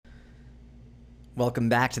Welcome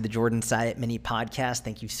back to the Jordan Syatt Mini Podcast.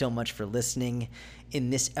 Thank you so much for listening. In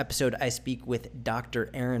this episode, I speak with Dr.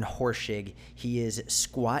 Aaron Horschig. He is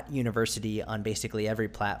Squat University on basically every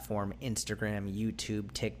platform, Instagram,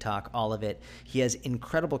 YouTube, TikTok, all of it. He has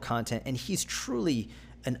incredible content, and he's truly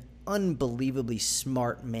an unbelievably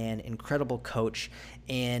smart man, incredible coach,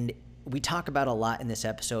 and we talk about a lot in this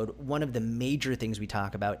episode. One of the major things we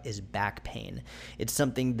talk about is back pain. It's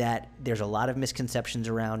something that there's a lot of misconceptions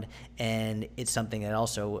around, and it's something that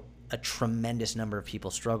also a tremendous number of people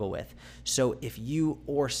struggle with. So if you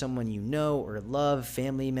or someone you know or love,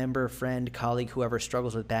 family member, friend, colleague, whoever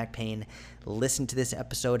struggles with back pain, listen to this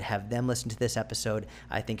episode, have them listen to this episode.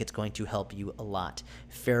 I think it's going to help you a lot.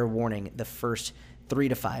 Fair warning, the first 3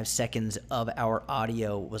 to 5 seconds of our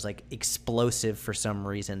audio was like explosive for some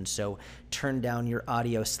reason. So turn down your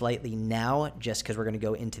audio slightly now, just because we're going to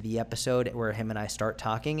go into the episode where him and I start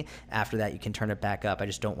talking. After that, you can turn it back up. I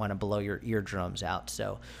just don't want to blow your eardrums out.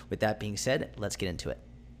 So with that being said, let's get into it.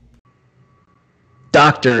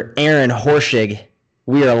 Dr. Aaron Horschig,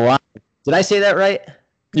 we are live. Did I say that right?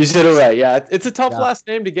 You said it right. Yeah, it's a tough last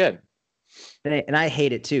name to get. And I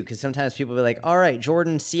hate it too, because sometimes people be like, all right,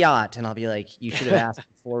 Jordan Syatt. And I'll be like, you should have asked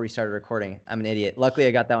before we started recording. I'm an idiot. Luckily,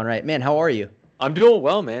 I got that one right. Man, how are you? I'm doing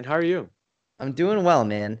well, man. How are you? I'm doing well,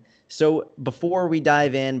 man. So before we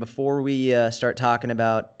dive in, before we start talking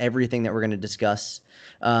about everything that we're going to discuss,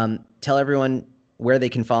 tell everyone where they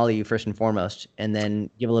can follow you first and foremost, and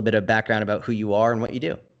then give a little bit of background about who you are and what you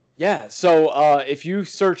do. Yeah, so if you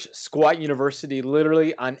search Squat University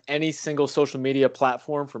literally on any single social media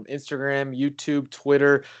platform from Instagram, YouTube,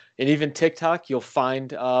 Twitter, and even TikTok, you'll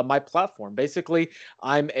find my platform. Basically,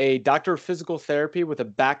 I'm a doctor of physical therapy with a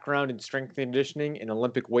background in strength and conditioning and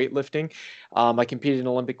Olympic weightlifting. I competed in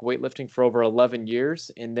Olympic weightlifting for over 11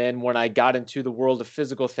 years. And then when I got into the world of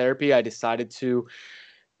physical therapy, I decided to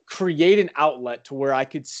create an outlet to where I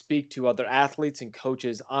could speak to other athletes and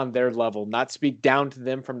coaches on their level, not speak down to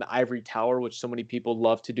them from the ivory tower, which so many people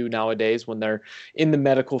love to do nowadays when they're in the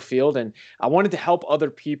medical field. And I wanted to help other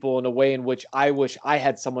people in a way in which I wish I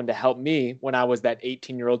had someone to help me when I was that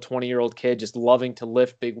 18-year-old, 20-year-old kid, just loving to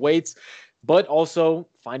lift big weights, but also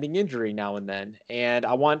finding injury now and then. And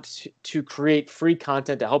I want to create free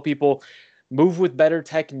content to help people move with better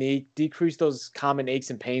technique, decrease those common aches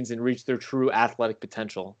and pains, and reach their true athletic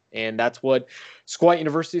potential. And that's what Squat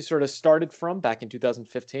University sort of started from back in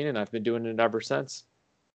 2015, and I've been doing it ever since.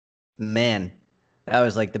 Man, that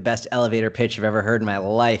was like the best elevator pitch I've ever heard in my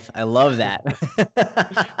life. I love that.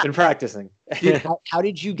 Been practicing. Dude, how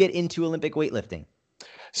did you get into Olympic weightlifting?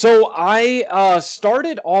 So I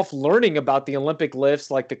started off learning about the Olympic lifts,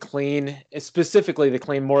 like the clean, specifically the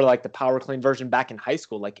clean, more like the power clean version back in high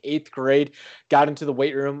school, like 8th grade, got into the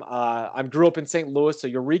weight room. I grew up in St. Louis, so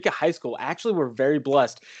Eureka High School. Actually, we're very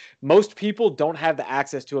blessed. Most people don't have the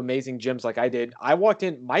access to amazing gyms like I did. I walked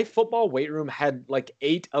in, my football weight room had like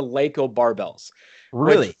 8 Eleiko barbells.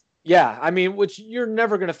 Really? Yeah, I mean, which you're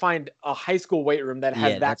never going to find a high school weight room that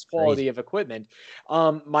has that quality of equipment.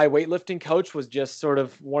 My weightlifting coach was just sort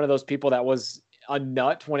of one of those people that was a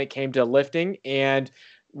nut when it came to lifting and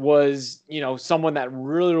was, someone that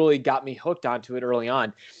really, really got me hooked onto it early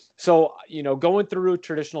on. So, going through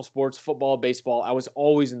traditional sports, football, baseball, I was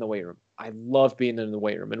always in the weight room. I loved being in the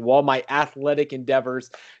weight room. And while my athletic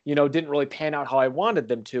endeavors, didn't really pan out how I wanted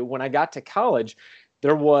them to, when I got to college,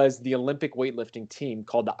 there was the Olympic weightlifting team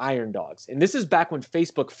called the Iron Dogs. And this is back when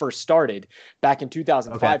Facebook first started, back in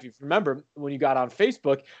 2005. Okay. If you remember, when you got on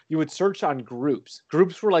Facebook, you would search on groups.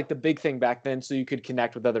 Groups were like the big thing back then, so you could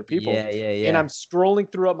connect with other people. Yeah. And I'm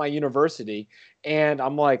scrolling throughout my university, and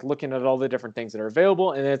I'm like looking at all the different things that are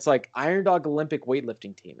available. And it's like Iron Dog Olympic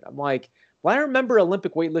weightlifting team. And I'm like, well, I remember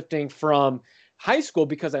Olympic weightlifting from high school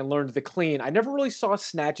because I learned the clean. I never really saw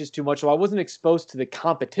snatches too much, so I wasn't exposed to the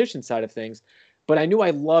competition side of things. But I knew I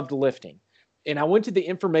loved lifting. And I went to the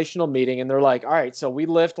informational meeting, and they're like, all right, so we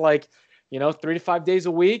lift 3 to 5 days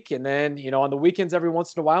a week. And then, on the weekends, every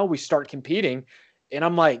once in a while, we start competing. And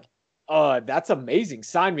I'm like, that's amazing.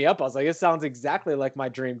 Sign me up. I was like, it sounds exactly like my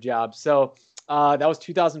dream job. So that was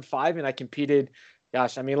 2005. And I competed,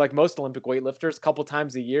 like most Olympic weightlifters, a couple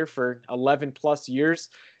times a year for 11 plus years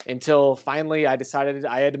until finally I decided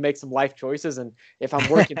I had to make some life choices. And if I'm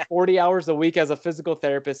working 40 hours a week as a physical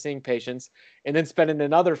therapist seeing patients, and then spending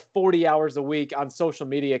another 40 hours a week on social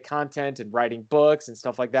media content and writing books and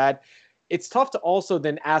stuff like that, it's tough to also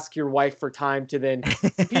then ask your wife for time to then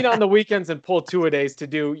compete on the weekends and pull 2-a-days to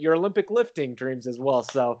do your Olympic lifting dreams as well.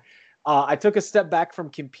 So I took a step back from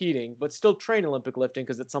competing, but still train Olympic lifting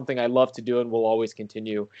because it's something I love to do and will always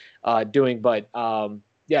continue doing. But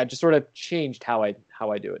it just sort of changed how I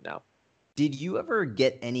do it now. Did you ever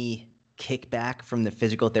get any kickback from the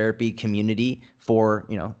physical therapy community for,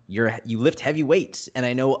 you lift heavy weights. And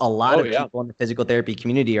I know a lot Oh of yeah. people in the physical therapy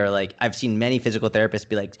community are like, I've seen many physical therapists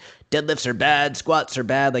be like, deadlifts are bad, squats are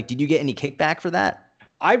bad. Like, did you get any kickback for that?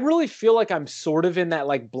 I really feel like I'm sort of in that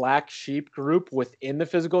like black sheep group within the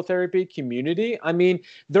physical therapy community. I mean,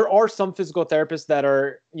 there are some physical therapists that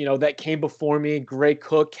are, that came before me, Gray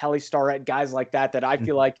Cook, Kelly Starrett, guys like that I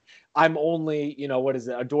feel like I'm only, what is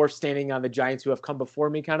it, a dwarf standing on the giants who have come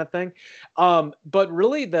before me kind of thing. But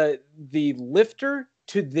really the lifter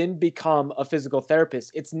to then become a physical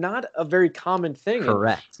therapist, it's not a very common thing. And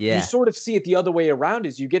Correct. you Yeah. sort of see it the other way around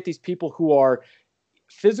is you get these people who are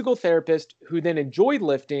physical therapists who then enjoyed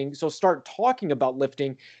lifting, so start talking about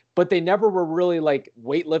lifting, but they never were really like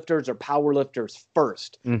weightlifters or power lifters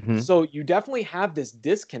first. So you definitely have this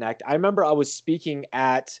disconnect. I remember I was speaking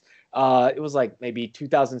at it was like maybe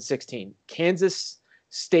 2016 Kansas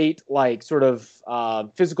State, like sort of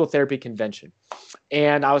physical therapy convention,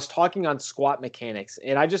 and I was talking on squat mechanics,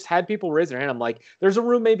 and I just had people raise their hand. I'm like, there's a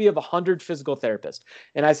room maybe of 100 physical therapists,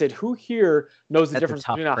 and I said, who here knows the That's a difference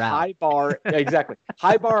tough between a crowd. high bar, exactly,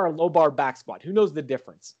 high bar or low bar back squat? Who knows the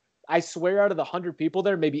difference? I swear, out of the 100 people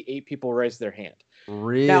there, maybe 8 people raised their hand.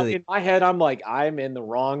 Now, Really? in my head, I'm like, I'm in the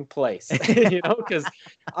wrong place, because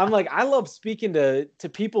I'm like, I love speaking to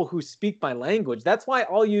people who speak my language. That's why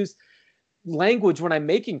I'll use language when I'm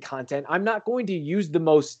making content. I'm not going to use the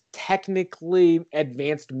most technically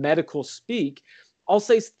advanced medical speak. I'll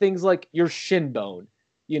say things like your shin bone,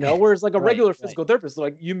 whereas like a Right, regular right. physical therapist,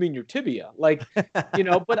 like, you mean your tibia, like,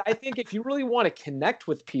 but I think if you really want to connect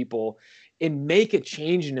with people and make a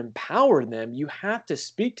change and empower them, you have to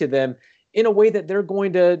speak to them in a way that they're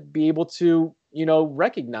going to be able to,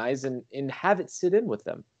 recognize and have it sit in with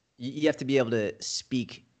them. You have to be able to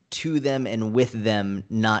speak to them and with them,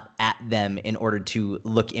 not at them, in order to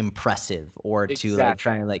look impressive or to like Exactly.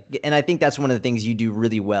 try and like. And I think that's one of the things you do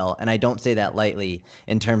really well. And I don't say that lightly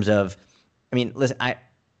in terms of, I mean, listen,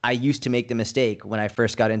 I used to make the mistake when I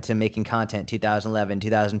first got into making content, 2011,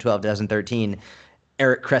 2012, 2013.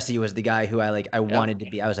 Eric Cressy was the guy who I Yeah. wanted to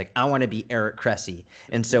be. I was like, I want to be Eric Cressy.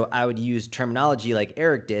 And so I would use terminology like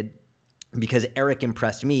Eric did, because Eric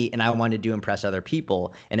impressed me and I wanted to impress other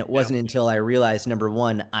people. And it wasn't until I realized, number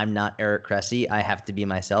one, I'm not Eric Cressy. I have to be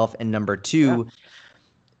myself. And number Yeah. two,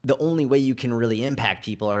 the only way you can really impact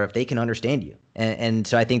people are if they can understand you. And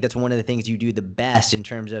so I think that's one of the things you do the best in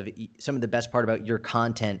terms of some of the best part about your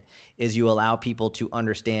content is you allow people to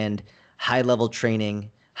understand high level training,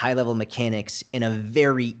 high level mechanics in a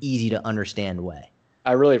very easy to understand way.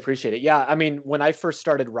 I really appreciate it. Yeah, I mean, when I first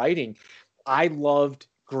started writing, I loved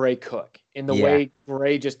Gray Cook in the Yeah, way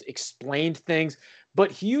Gray just explained things, but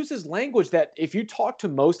he uses language that if you talk to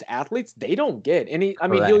most athletes, they don't get. And I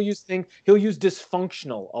mean, correct. he'll use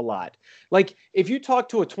dysfunctional a lot. Like if you talk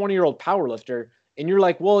to a 20-year-old powerlifter and you're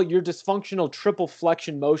like, "Well, you're dysfunctional triple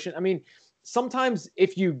flexion motion." I mean, sometimes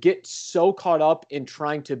if you get so caught up in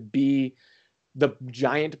trying to be the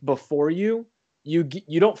giant before you, you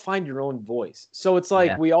don't find your own voice. So it's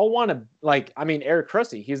like Yeah. we all want to, like, I mean, Eric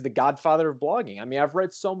Cressy, he's the godfather of blogging. I mean, I've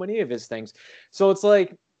read so many of his things. So it's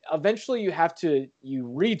like eventually you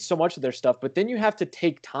read so much of their stuff, but then you have to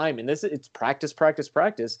take time, and it's practice, practice,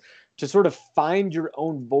 practice to sort of find your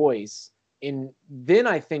own voice. And then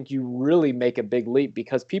I think you really make a big leap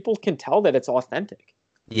because people can tell that it's authentic.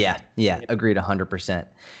 Yeah, agreed 100%.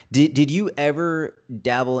 Did you ever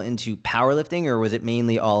dabble into powerlifting or was it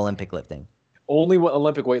mainly all Olympic lifting? Only with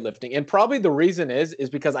Olympic weightlifting. And probably the reason is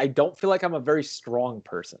because I don't feel like I'm a very strong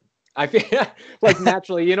person. I feel like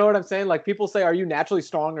naturally, you know what I'm saying? Like people say, are you naturally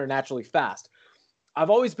strong or naturally fast? I've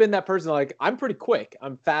always been that person. Like I'm pretty quick.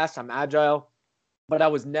 I'm fast. I'm agile, but I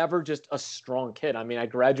was never just a strong kid. I mean, I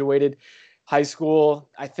graduated high school.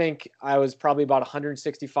 I think I was probably about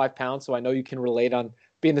 165 pounds. So I know you can relate on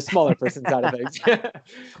being the smaller person side of things.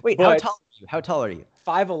 Wait, how But tall are you? How tall are you?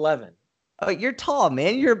 5'11". Oh, you're tall,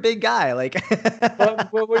 man. You're a big guy. Like,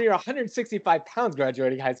 But when you're 165 pounds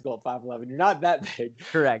graduating high school at 5'11", you're not that big.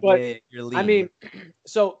 correct. But Yeah, you're I lean. mean,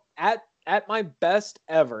 so at my best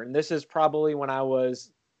ever, and this is probably when I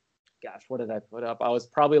was, gosh, what did I put up? I was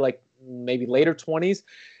probably like maybe later 20s.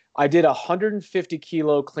 I did a 150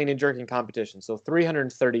 kilo clean and jerking competition, so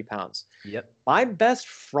 330 pounds. Yep. My best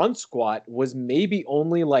front squat was maybe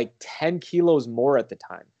only like 10 kilos more at the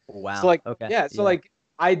time. So Wow. like, Okay. yeah, so Yeah. like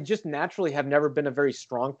I just naturally have never been a very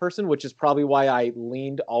strong person, which is probably why I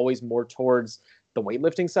leaned always more towards the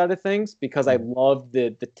weightlifting side of things because I loved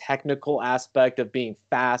the technical aspect of being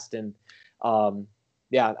fast and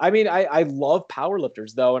yeah, I mean I love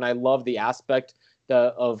powerlifters though, and I love the aspect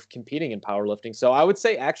of competing in powerlifting. So I would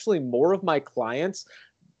say actually more of my clients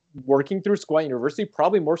working through Squat University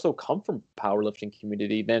probably more so come from powerlifting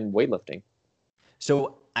community than weightlifting.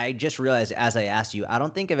 So I just realized as I asked you, I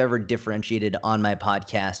don't think I've ever differentiated on my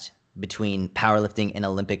podcast between powerlifting and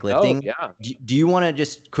Olympic Oh, lifting. yeah. Do you want to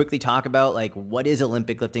just quickly talk about like what is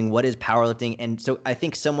Olympic lifting, what is powerlifting? And so I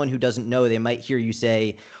think someone who doesn't know, they might hear you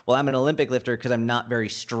say, "Well, I'm an Olympic lifter because I'm not very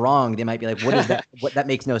strong." They might be like, "What is that? What that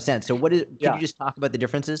makes no sense." So what is? Could Yeah. you just talk about the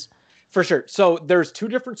differences? For sure. So there's two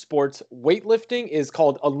different sports. Weightlifting is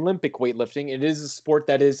called Olympic weightlifting. It is a sport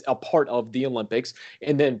that is a part of the Olympics.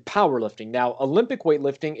 And then powerlifting. Now, Olympic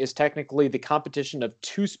weightlifting is technically the competition of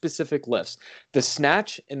two specific lifts, the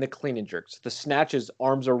snatch and the clean and jerks. The snatch is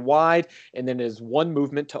arms are wide and then is one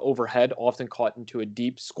movement to overhead, often caught into a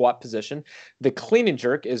deep squat position. The clean and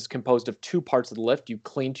jerk is composed of two parts of the lift. You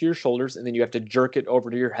clean to your shoulders and then you have to jerk it over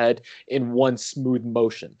to your head in one smooth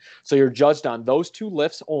motion. So you're judged on those two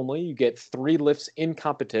lifts only. You get 3 lifts in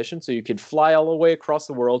competition, so you could fly all the way across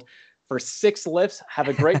the world for 6 lifts, have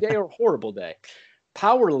a great day or a horrible day.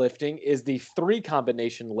 Powerlifting is the 3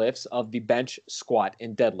 combination lifts of the bench, squat,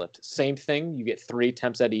 and deadlift. Same thing, you get 3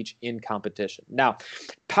 attempts at each in competition. Now,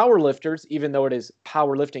 powerlifters, even though it is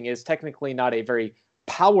powerlifting, is technically not a very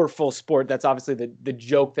powerful sport. That's obviously the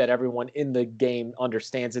joke that everyone in the game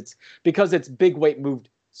understands. It's because it's big weight moved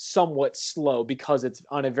somewhat slow because it's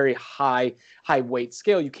on a very high weight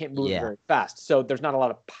scale. You can't move it very fast. So there's not a lot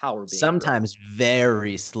of power being sometimes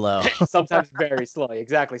very slow. Sometimes very slow.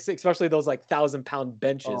 Exactly. Especially those like 1,000-pound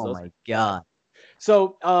benches. Oh my God.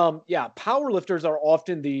 So, power lifters are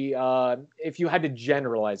often if you had to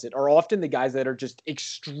generalize it, are often the guys that are just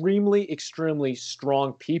extremely, extremely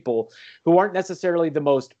strong people who aren't necessarily the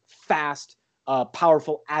most fast,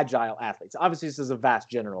 powerful, agile athletes. Obviously, this is a vast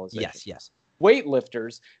generalization. Yes.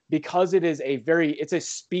 Weightlifters, because it's a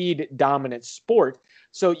speed dominant sport,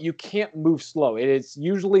 so you can't move slow. It is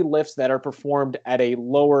usually lifts that are performed at a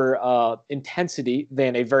lower intensity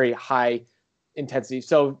than a very high intensity.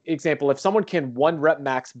 So example, if someone can 1 rep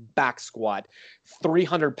max back squat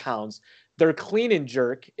 300 pounds, their clean and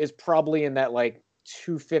jerk is probably in that like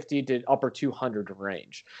 250 to upper 200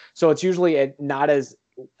 range. So it's usually not as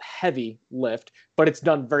heavy lift, but it's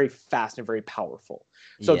done very fast and very powerful.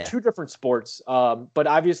 So 2 different sports, but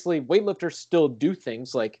obviously weightlifters still do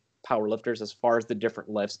things like powerlifters as far as the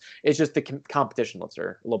different lifts. It's just the competition lifts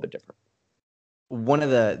are a little bit different. One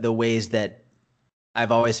of the ways that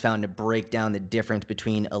I've always found to break down the difference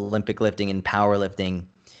between Olympic lifting and powerlifting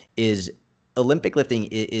is Olympic lifting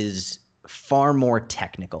is far more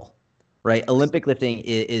technical. Right, Olympic lifting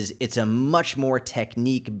it's a much more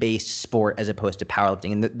technique-based sport as opposed to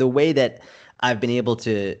powerlifting. And the way that I've been able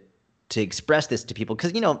to express this to people,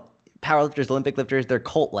 because powerlifters, Olympic lifters, they're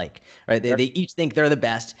cult-like, right? They each think they're the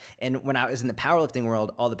best. And when I was in the powerlifting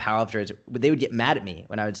world, all the powerlifters, they would get mad at me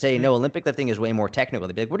when I would say, no, Olympic lifting is way more technical.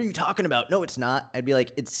 They'd be like, what are you talking about? No, it's not. I'd be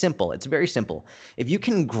like, it's simple. It's very simple. If you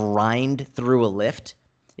can grind through a lift,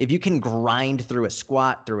 if you can grind through a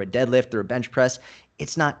squat, through a deadlift, through a bench press,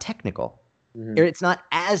 it's not technical. It's not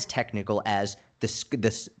as technical as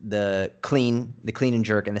the clean and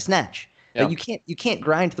jerk and the snatch. Yeah. But you can't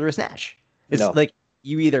grind through a snatch. It's like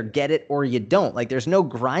you either get it or you don't. Like there's no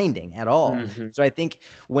grinding at all. So I think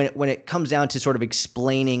when it comes down to sort of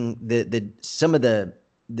explaining some of the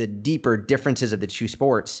deeper differences of the two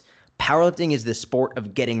sports, powerlifting is the sport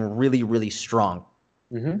of getting really, really strong.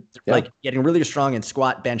 Like getting really strong in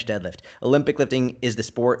squat, bench, deadlift. Olympic lifting is the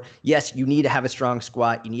sport. Yes, you need to have a strong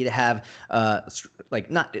squat. You need to have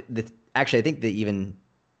actually, I think the even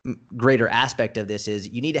greater aspect of this is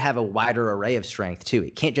you need to have a wider array of strength too.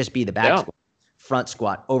 It can't just be the back squat, front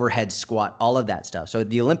squat, overhead squat, all of that stuff. So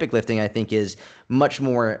the Olympic lifting, I think, is much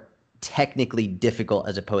more technically difficult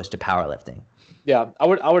as opposed to powerlifting. Yeah, I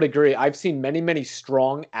would agree. I've seen many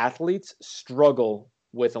strong athletes struggle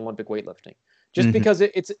with Olympic weightlifting. Just because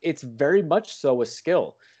it's very much so a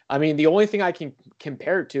skill. I mean, the only thing I can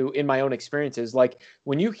compare it to in my own experience is like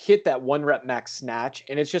when you hit that 1 rep max snatch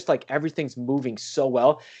and it's just like everything's moving so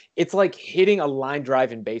well, it's like hitting a line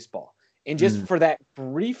drive in baseball. And just for that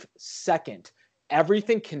brief second,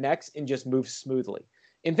 everything connects and just moves smoothly.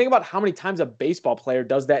 And think about how many times a baseball player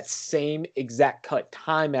does that same exact cut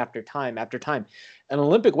time after time after time. An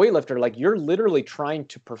Olympic weightlifter, like you're literally trying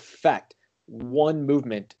to perfect one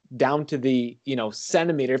movement down to the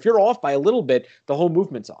centimeter. If you're off by a little bit, the whole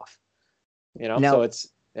movement's off. Now, so it's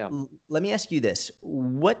let me ask you this: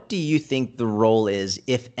 what do you think the role is,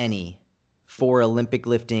 if any, for Olympic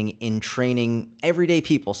lifting in training everyday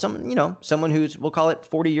people? Someone who's, we'll call it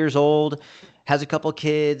 40 years old, has a couple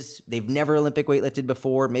kids, they've never Olympic weightlifted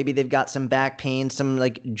before, maybe they've got some back pain, some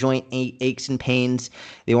like joint aches and pains,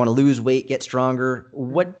 they want to lose weight, get stronger.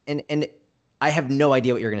 What and I have no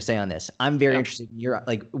idea what you're going to say on this. I'm very interested in your,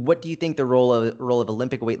 like, what do you think the role of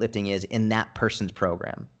Olympic weightlifting is in that person's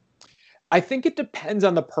program? I think it depends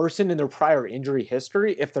on the person and their prior injury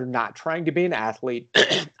history if they're not trying to be an athlete.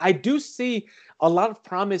 I do see a lot of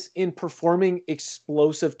promise in performing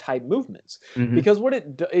explosive type movements because what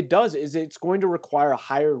it does is it's going to require a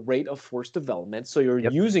higher rate of force development. So you're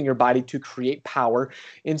using your body to create power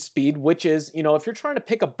and speed, which is, if you're trying to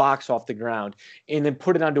pick a box off the ground and then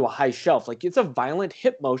put it onto a high shelf, like it's a violent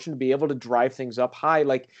hip motion to be able to drive things up high.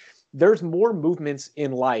 Like there's more movements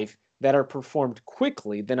in life that are performed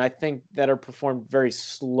quickly than I think that are performed very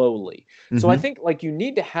slowly. So I think like you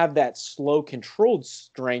need to have that slow controlled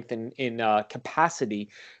strength in capacity,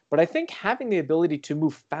 but I think having the ability to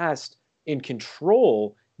move fast and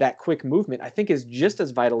control that quick movement, I think is just as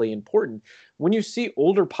vitally important. When you see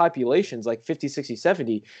older populations like 50, 60,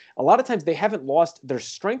 70, a lot of times they haven't lost their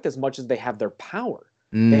strength as much as they have their power.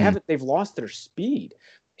 They've lost their speed.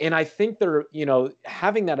 And I think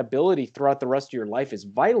having that ability throughout the rest of your life is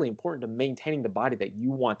vitally important to maintaining the body that you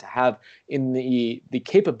want to have in the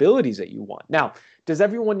capabilities that you want. Now, does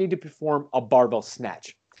everyone need to perform a barbell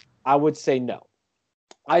snatch? I would say no.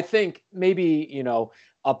 I think maybe,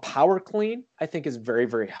 a power clean, I think is very,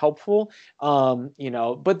 very helpful.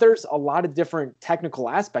 But there's a lot of different technical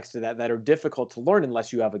aspects to that are difficult to learn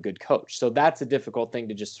unless you have a good coach. So that's a difficult thing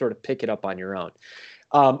to just sort of pick it up on your own.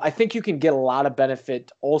 I think you can get a lot of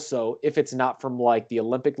benefit also if it's not from like the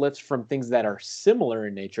Olympic lifts, from things that are similar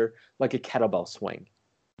in nature, like a kettlebell swing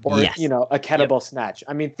or, a kettlebell snatch.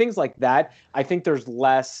 I mean, things like that, I think there's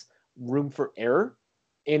less room for error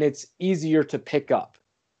and it's easier to pick up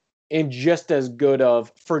and just as good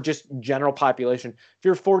for just general population. If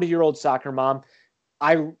you're a 40-year-old soccer mom,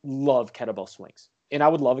 I love kettlebell swings and I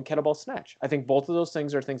would love a kettlebell snatch. I think both of those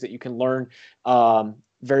things are things that you can learn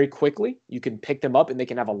very quickly. You can pick them up and they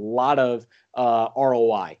can have a lot of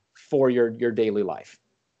ROI for your daily life.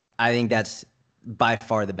 I think that's by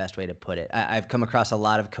far the best way to put it. I've come across a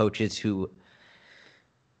lot of coaches who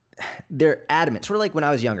they're adamant, sort of like when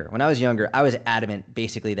I was younger. When I was younger, I was adamant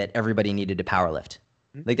basically that everybody needed to power lift.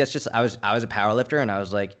 Like that's just, I was a power lifter and I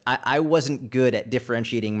was like, I wasn't good at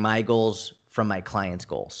differentiating my goals from my clients'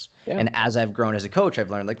 goals. Yeah. And as I've grown as a coach,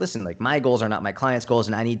 I've learned like, listen, like my goals are not my clients' goals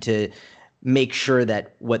and I need to make sure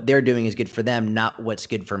that what they're doing is good for them, not what's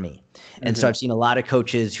good for me. And so I've seen a lot of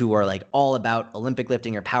coaches who are like all about Olympic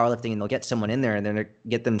lifting or powerlifting, and they'll get someone in there and then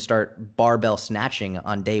get them start barbell snatching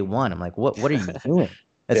on day one. I'm like, what are you doing?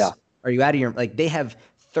 Are you out of your, like they have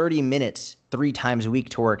 30 minutes 3 times a week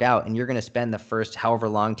to work out and you're going to spend the first however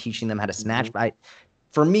long teaching them how to snatch.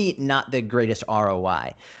 For me, not the greatest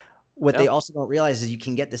ROI. What they also don't realize is you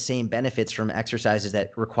can get the same benefits from exercises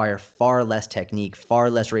that require far less technique, far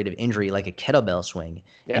less rate of injury, like a kettlebell swing,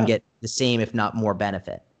 and get the same, if not more,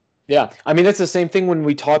 benefit. Yeah. I mean, that's the same thing when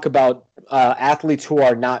we talk about athletes who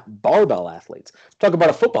are not barbell athletes. Talk about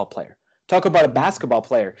a football player. Talk about a basketball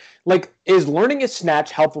player. Like, is learning a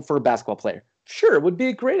snatch helpful for a basketball player? Sure, it would be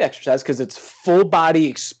a great exercise because it's full body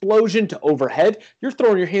explosion to overhead. You're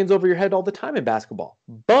throwing your hands over your head all the time in basketball.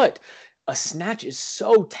 But a snatch is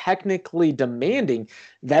so technically demanding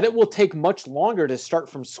that it will take much longer to start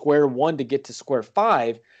from square one to get to square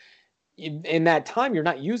 5. In that time, you're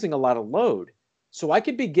not using a lot of load. So I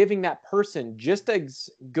could be giving that person just as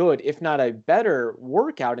good, if not a better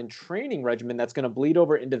workout and training regimen that's going to bleed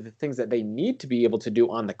over into the things that they need to be able to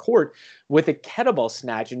do on the court with a kettlebell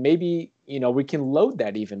snatch. And maybe, we can load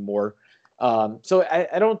that even more. So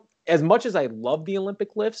I don't, as much as I love the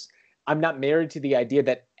Olympic lifts, I'm not married to the idea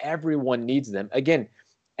that everyone needs them. Again,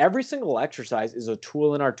 every single exercise is a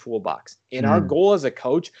tool in our toolbox. And our goal as a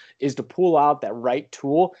coach is to pull out that right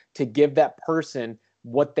tool to give that person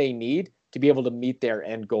what they need to be able to meet their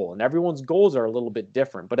end goal. And everyone's goals are a little bit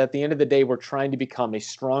different. But at the end of the day, we're trying to become a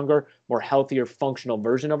stronger, more healthier, functional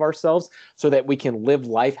version of ourselves so that we can live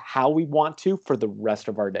life how we want to for the rest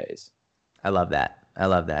of our days. I love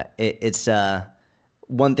that. It's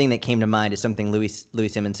one thing that came to mind is something Louis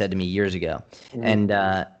Simmons said to me years ago. And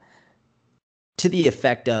to the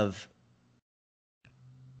effect of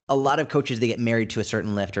a lot of coaches, they get married to a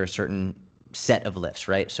certain lift or a certain set of lifts,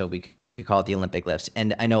 right? So we call it the Olympic lifts.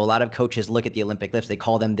 And I know a lot of coaches look at the Olympic lifts, they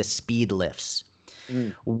call them the speed lifts.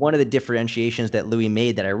 One of the differentiations that Louis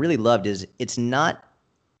made that I really loved is it's not,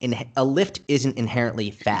 a lift isn't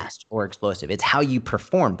inherently fast or explosive. It's how you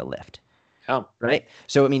perform the lift. Oh. Right?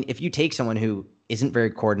 So, I mean, if you take someone who isn't very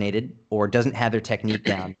coordinated or doesn't have their technique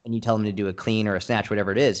down and you tell them to do a clean or a snatch,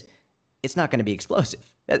 whatever it is, it's not going to be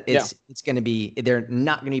explosive. It's going to be, they're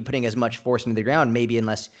not going to be putting as much force into the ground, maybe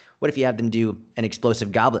unless, what if you have them do an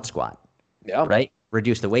explosive goblet squat? Yeah. Right?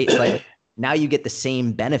 Reduce the weight slightly. now you get the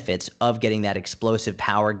same benefits of getting that explosive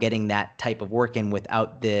power, getting that type of work in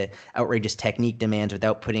without the outrageous technique demands,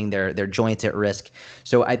 without putting their joints at risk.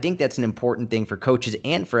 So I think that's an important thing for coaches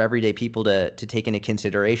and for everyday people to take into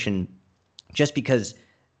consideration. Just because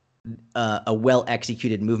a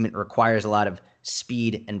well-executed movement requires a lot of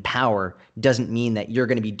speed and power doesn't mean that you're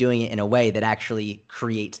going to be doing it in a way that actually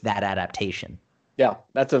creates that adaptation. Yeah,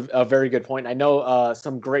 that's a very good point. I know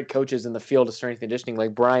some great coaches in the field of strength and conditioning,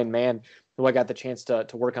 like Brian Mann, who I got the chance to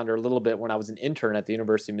work under a little bit when I was an intern at the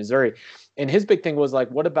University of Missouri. And his big thing was like,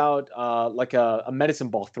 what about like a medicine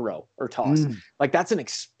ball throw or toss? Like that's an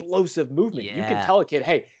explosive movement. Yeah. You can tell a kid,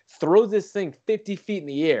 hey, throw this thing 50 feet in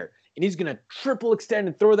the air, and he's going to triple extend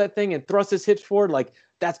and throw that thing and thrust his hips forward. Like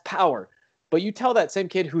that's power. But you tell that same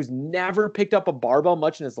kid who's never picked up a barbell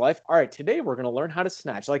much in his life, all right, today we're going to learn how to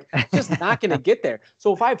snatch. Like, it's just not going to get there.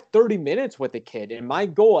 So if I have 30 minutes with a kid and my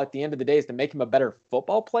goal at the end of the day is to make him a better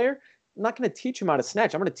football player, I'm not going to teach him how to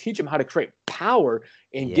snatch. I'm going to teach him how to create power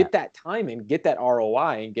and get that time and get that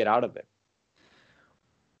ROI and get out of it.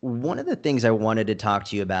 One of the things I wanted to talk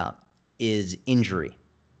to you about is injury.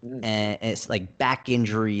 And it's like back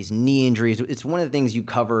injuries, knee injuries. It's one of the things you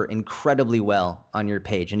cover incredibly well on your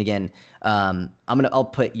page. And again, I'll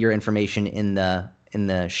put your information in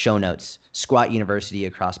the show notes. Squat University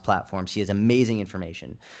across platforms. He has amazing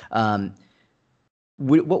information.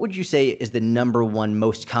 What would you say is the number one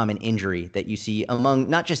most common injury that you see among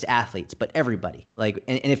not just athletes but everybody? Like,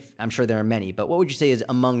 and if I'm sure there are many, but what would you say is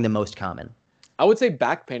among the most common? I would say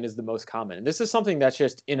back pain is the most common. And this is something that's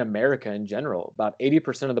just in America in general. About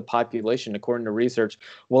 80% of the population, according to research,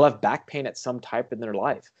 will have back pain at some type in their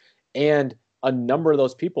life. And a number of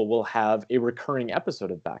those people will have a recurring episode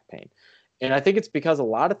of back pain. And I think it's because a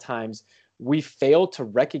lot of times we fail to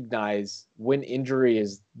recognize when injury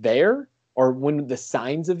is there or when the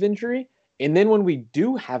signs of injury. And then when we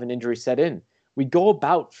do have an injury set in, we go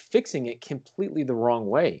about fixing it completely the wrong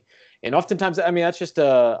way. And oftentimes, I mean, that's just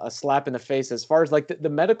a slap in the face as far as like the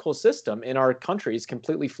medical system in our country is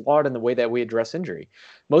completely flawed in the way that we address injury.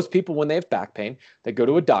 Most people, when they have back pain, they go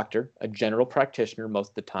to a doctor, a general practitioner most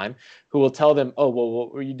of the time, who will tell them, oh, well,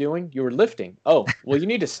 what were you doing? You were lifting. Oh, well, you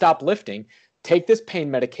need to stop lifting. Take this pain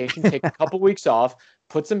medication, take a couple weeks off,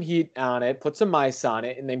 put some heat on it, put some ice on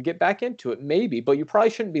it, and then get back into it. Maybe, but you probably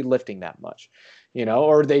shouldn't be lifting that much.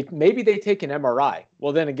 Or maybe they take an MRI.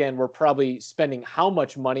 Well, then again, we're probably spending how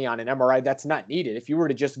much money on an MRI that's not needed. If you were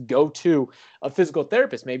to just go to a physical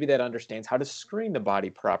therapist, maybe that understands how to screen the body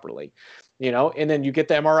properly, and then you get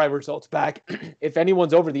the MRI results back. If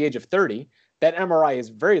anyone's over the age of 30, that MRI is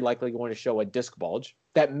very likely going to show a disc bulge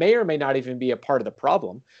that may or may not even be a part of the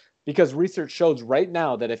problem, because research shows right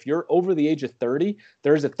now that if you're over the age of 30,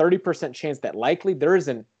 there is a 30% chance that likely there is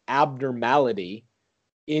an abnormality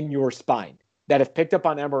in your spine that if picked up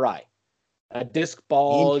on MRI, a disc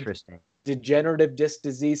bulge, degenerative disc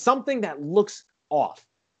disease, something that looks off.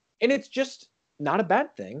 And it's just not a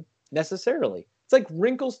bad thing necessarily. It's like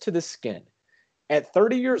wrinkles to the skin. At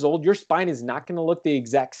 30 years old, your spine is not going to look the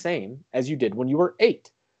exact same as you did when you were 8.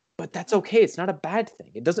 But that's okay. It's not a bad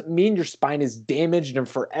thing. It doesn't mean your spine is damaged and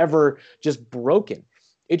forever just broken.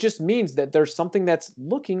 It just means that there's something that's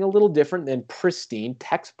looking a little different than pristine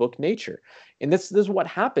textbook nature. And this is what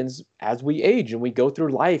happens as we age and we go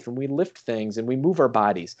through life and we lift things and we move our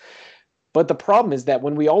bodies. But the problem is that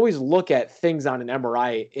when we always look at things on an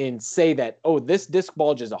MRI and say that, oh, this disc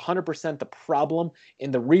bulge is 100% the problem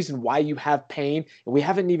and the reason why you have pain, and we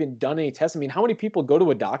haven't even done any tests. I mean, how many people go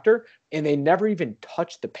to a doctor and they never even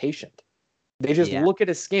touch the patient? They just look at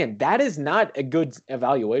a scan. That is not a good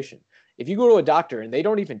evaluation. If you go to a doctor and they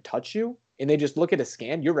don't even touch you and they just look at a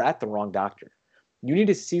scan, you're at the wrong doctor. You need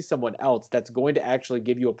to see someone else that's going to actually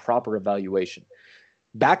give you a proper evaluation.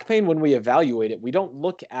 Back pain, when we evaluate it, we don't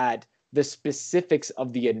look at the specifics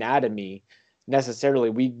of the anatomy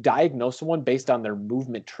necessarily. We diagnose someone based on their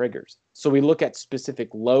movement triggers. So we look at specific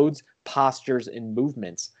loads, postures, and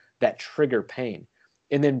movements that trigger pain.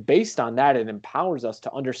 And then based on that, it empowers us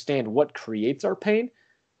to understand what creates our pain,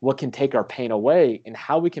 what can take our pain away, and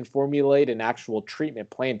how we can formulate an actual treatment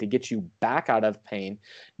plan to get you back out of pain,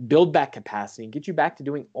 build back capacity, and get you back to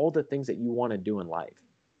doing all the things that you want to do in life.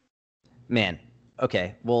 Man,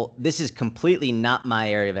 okay. Well, this is completely not my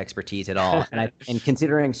area of expertise at all. And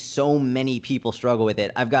considering so many people struggle with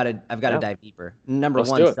it, I've got to dive deeper. Let's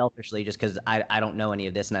one, selfishly, just because I don't know any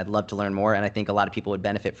of this and I'd love to learn more. And I think a lot of people would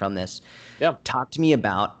benefit from this. Yeah. Talk to me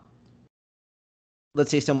about, let's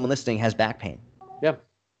say someone listening has back pain. Yeah.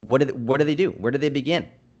 What do they do? Where do they begin?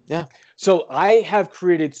 Yeah. So I have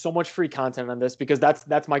created so much free content on this because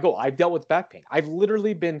that's my goal. I've dealt with back pain. I've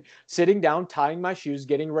literally been sitting down, tying my shoes,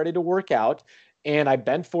 getting ready to work out, and I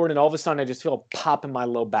bend forward, and all of a sudden I just feel a pop in my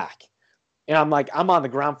low back. And I'm like, I'm on the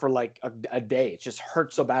ground for like a day. It just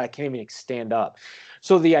hurts so bad I can't even stand up.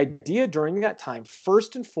 So the idea during that time,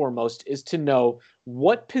 first and foremost, is to know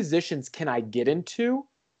what positions can I get into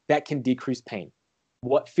that can decrease pain.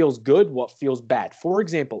 What feels good, what feels bad. For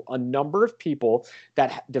example, a number of people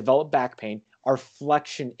that develop back pain are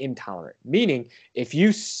flexion intolerant, meaning if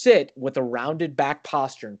you sit with a rounded back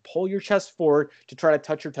posture and pull your chest forward to try to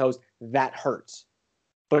touch your toes, that hurts.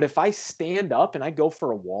 But if I stand up and I go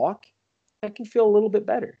for a walk, I can feel a little bit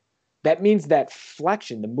better. That means that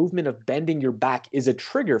flexion, the movement of bending your back, is a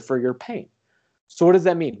trigger for your pain. So what does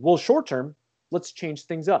that mean? Well, short term, let's change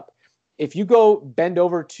things up. If you go bend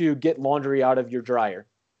over to get laundry out of your dryer,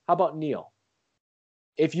 how about kneel?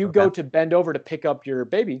 If you go to bend over to pick up your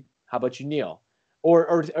baby, how about you kneel?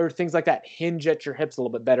 Or things like that. Hinge at your hips a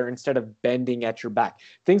little bit better instead of bending at your back.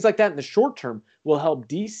 Things like that in the short term will help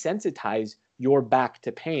desensitize your back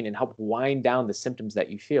to pain and help wind down the symptoms that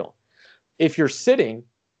you feel. If you're sitting,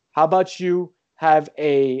 how about you have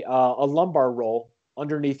a lumbar roll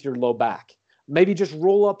underneath your low back? Maybe just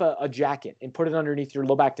roll up a jacket and put it underneath your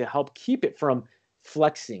low back to help keep it from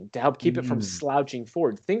flexing, to help keep it from slouching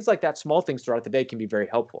forward. Things like that, small things throughout the day can be very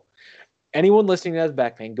helpful. Anyone listening that has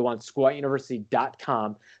back pain, go on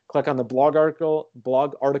squatuniversity.com, click on the blog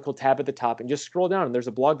article tab at the top, and just scroll down. And there's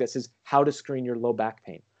a blog that says how to screen your low back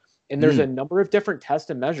pain. And there's a number of different tests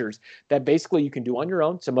and measures that basically you can do on your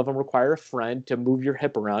own. Some of them require a friend to move your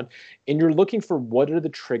hip around. And you're looking for what are the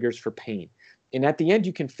triggers for pain. And at the end,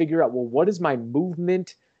 you can figure out, well, what is my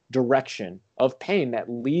movement direction of pain that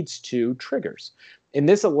leads to triggers? And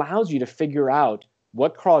this allows you to figure out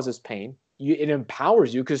what causes pain. It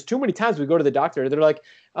empowers you, because too many times we go to the doctor, they're like,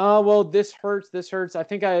 oh, well, this hurts. I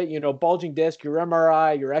think bulging disc, your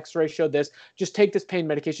MRI, your x-ray showed this. Just take this pain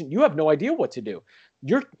medication. You have no idea what to do.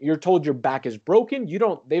 You're told your back is broken.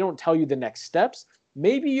 They don't tell you the next steps.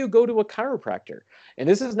 Maybe you go to a chiropractor. And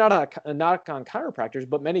this is not a knock on chiropractors,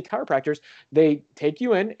 but many chiropractors, they take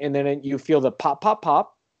you in and then you feel the pop, pop,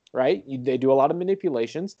 pop, right? They do a lot of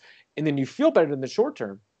manipulations, and then you feel better in the short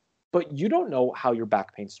term, but you don't know how your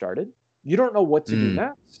back pain started. You don't know what to do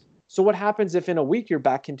next. So what happens if in a week your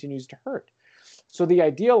back continues to hurt? So the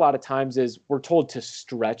idea a lot of times is we're told to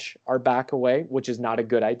stretch our back away, which is not a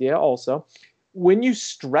good idea also. When you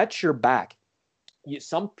stretch your back,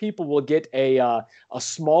 some people will get a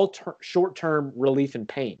small short-term relief in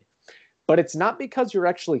pain. But it's not because you're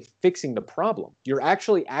actually fixing the problem. You're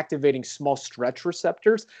actually activating small stretch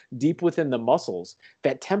receptors deep within the muscles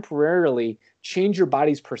that temporarily change your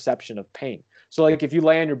body's perception of pain. So like if you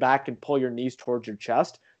lay on your back and pull your knees towards your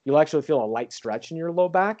chest, you'll actually feel a light stretch in your low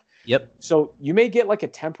back. Yep. So you may get like a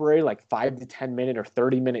temporary, like 5 to 10 minute or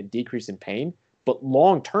 30-minute decrease in pain, but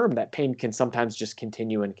long term, that pain can sometimes just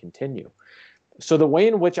continue and continue. So the way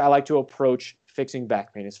in which I like to approach fixing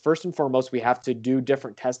back pain is, first and foremost, we have to do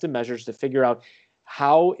different tests and measures to figure out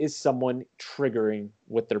how is someone triggering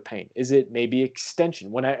with their pain. Is it maybe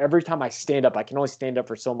extension? Every time I stand up, I can only stand up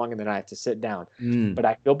for so long and then I have to sit down, but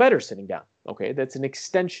I feel better sitting down. Okay, that's an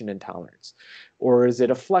extension intolerance. Or is it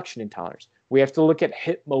a flexion intolerance? We have to look at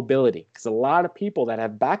hip mobility, because a lot of people that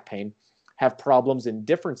have back pain have problems and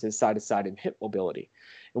differences side to side in hip mobility.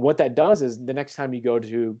 And what that does is the next time you go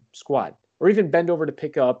to squat or even bend over to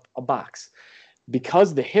pick up a box,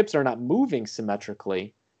 because the hips are not moving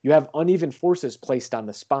symmetrically, you have uneven forces placed on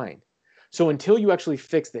the spine. So until you actually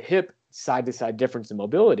fix the hip side-to-side difference in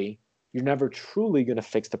mobility, you're never truly going to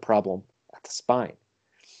fix the problem at the spine.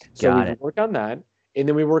 So we work on that, and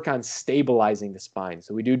then we work on stabilizing the spine.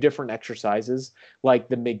 So we do different exercises like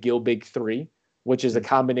the McGill Big 3, which is a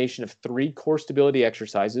combination of 3 core stability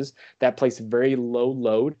exercises that place very low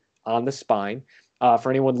load on the spine. For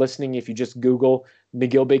anyone listening, if you just Google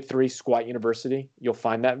McGill Big 3 Squat University, you'll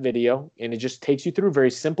find that video. And it just takes you through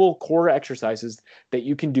very simple core exercises that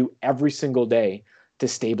you can do every single day to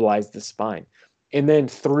stabilize the spine. And then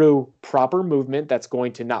through proper movement that's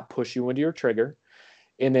going to not push you into your trigger,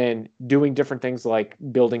 and then doing different things like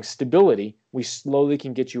building stability, we slowly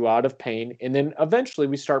can get you out of pain. And then eventually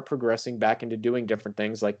we start progressing back into doing different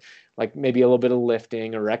things like maybe a little bit of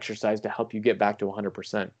lifting or exercise to help you get back to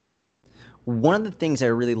 100%. One of the things I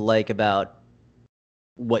really like about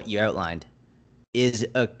what you outlined is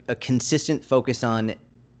a consistent focus on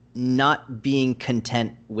not being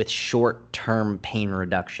content with short-term pain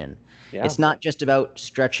reduction. Yeah. It's not just about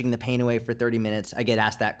stretching the pain away for 30 minutes. I get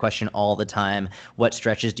asked that question all the time. What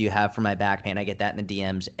stretches do you have for my back pain? I get that in the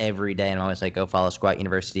DMs every day. And I'm always like, go follow Squat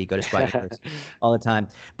University, go to Squat University all the time.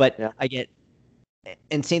 But yeah.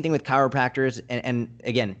 And same thing with chiropractors. And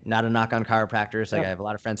again, not a knock on chiropractors. Like I have a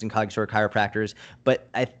lot of friends and colleagues who are chiropractors. But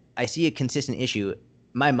I see a consistent issue.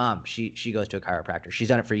 My mom, she goes to a chiropractor. She's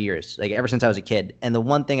done it for years, like ever since I was a kid. And the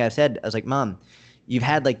one thing I've said, I was like, Mom, you've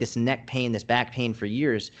had like this neck pain, this back pain for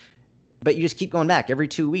years, but you just keep going back every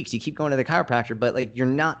 2 weeks. You keep going to the chiropractor, but like you're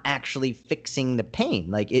not actually fixing the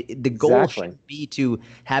pain. Like the goal Exactly. shouldn't be to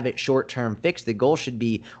have it short-term fixed. The goal should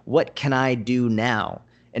be, what can I do now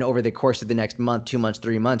and over the course of the next month, 2 months,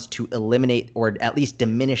 3 months, to eliminate or at least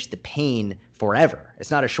diminish the pain forever.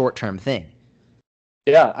 It's not a short-term thing.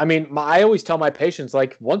 Yeah, I mean, I always tell my patients,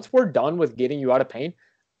 like, once we're done with getting you out of pain,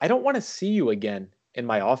 I don't want to see you again in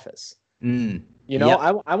my office. You know,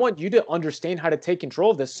 Yep. I want you to understand how to take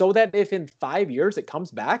control of this so that if in 5 years it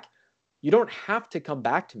comes back, you don't have to come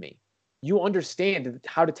back to me. You understand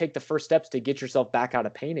how to take the first steps to get yourself back out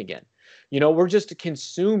of pain again. You know, we're just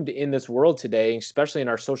consumed in this world today, especially in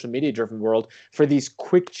our social media driven world, for these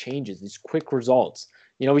quick changes, these quick results.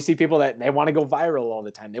 You know, we see people that they want to go viral all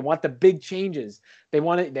the time. They want the big changes.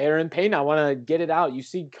 They're in pain. I want to get it out. You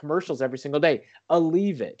see commercials every single day.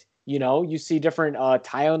 Alleviate it. You know, you see different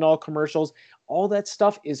Tylenol commercials. All that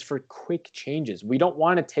stuff is for quick changes. We don't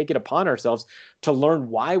want to take it upon ourselves to learn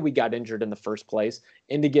why we got injured in the first place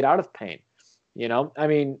and to get out of pain. You know, I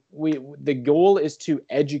mean, the goal is to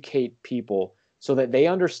educate people so that they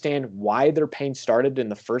understand why their pain started in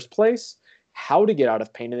the first place, how to get out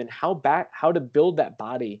of pain, and then how to build that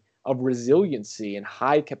body of resiliency and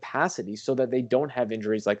high capacity so that they don't have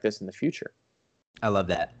injuries like this in the future. I love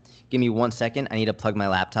that. Give me 1 second. I need to plug my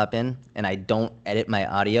laptop in, and I don't edit my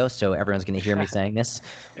audio, so everyone's going to hear me saying this.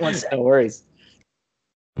 1 second. No worries.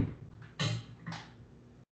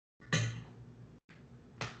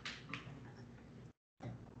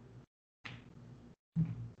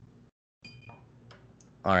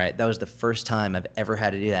 All right, that was the first time I've ever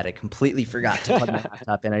had to do that. I completely forgot to plug my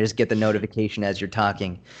laptop in. I just get the notification as you're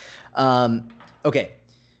talking. Okay,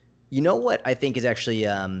 you know what I think is actually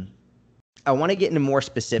I want to get into more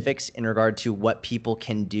specifics in regard to what people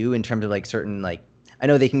can do in terms of like certain like I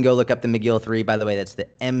know they can go look up the McGill 3. By the way, that's the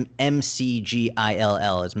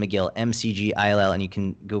MCGILL is McGill MCGILL, and you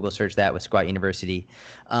can Google search that with Squat University.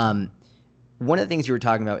 One of the things you were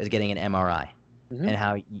talking about is getting an MRI and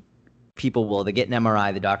how people will they get an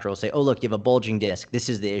MRI. The doctor will say, "Oh, look, you have a bulging disc. This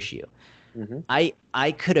is the issue."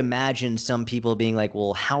 I could imagine some people being like,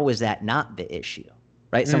 "Well, how is that not the issue?"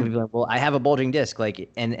 Right? Some people are like, "Well, I have a bulging disc." Like,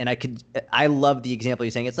 and I love the example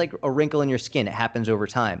you're saying. It's like a wrinkle in your skin. It happens over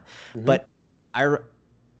time. But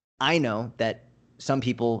I know that some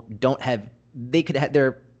people don't have. They could have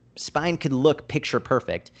their spine could look picture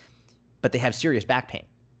perfect, but they have serious back pain.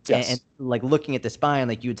 Yes. And like looking at the spine,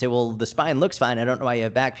 like you would say, well, the spine looks fine. I don't know why you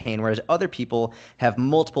have back pain. Whereas other people have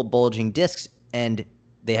multiple bulging discs and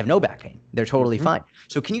they have no back pain. They're totally fine.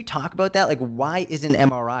 So can you talk about that? Like, why is an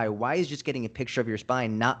MRI? Why is just getting a picture of your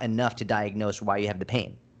spine not enough to diagnose why you have the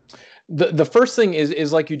pain? The first thing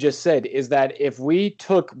is like you just said, is that if we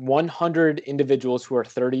took 100 individuals who are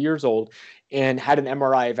 30 years old and had an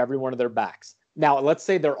MRI of every one of their backs. Now, let's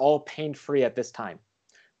say they're all pain-free at this time.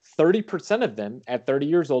 30% of them at 30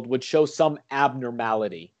 years old would show some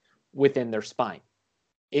abnormality within their spine.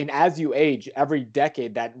 And as you age, every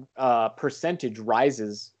decade, that percentage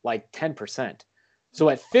rises like 10%. So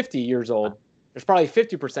at 50 years old, there's probably a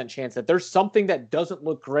 50% chance that there's something that doesn't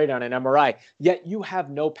look great on an MRI, yet you have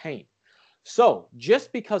no pain. So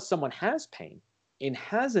just because someone has pain and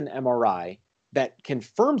has an MRI that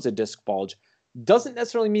confirms a disc bulge doesn't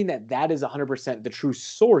necessarily mean that that is 100% the true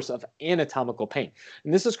source of anatomical pain.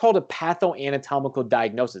 And this is called a pathoanatomical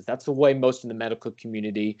diagnosis. That's the way most in the medical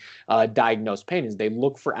community diagnose pain, is they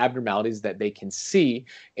look for abnormalities that they can see,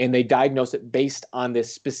 and they diagnose it based on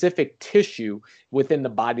this specific tissue within the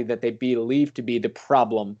body that they believe to be the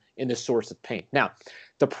problem in the source of pain. Now,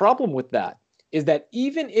 the problem with that is that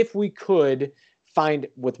even if we could find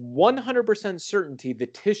with 100% certainty the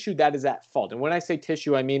tissue that is at fault. And when I say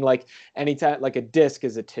tissue, I mean like anytime, like a disc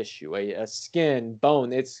is a tissue, a skin,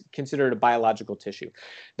 bone, it's considered a biological tissue.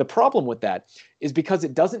 The problem with that is because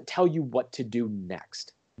it doesn't tell you what to do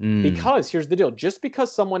next. Because here's the deal, just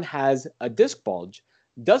because someone has a disc bulge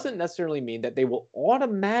doesn't necessarily mean that they will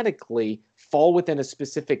automatically fall within a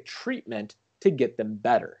specific treatment to get them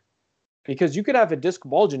better. Because you could have a disc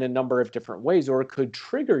bulge in a number of different ways, or it could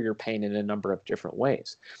trigger your pain in a number of different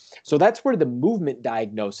ways. So that's where the movement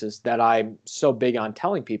diagnosis that I'm so big on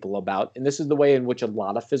telling people about, and this is the way in which a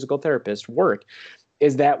lot of physical therapists work,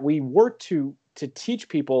 is that we work to teach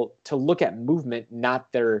people to look at movement,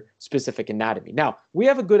 not their specific anatomy. Now, we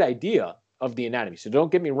have a good idea of the anatomy, so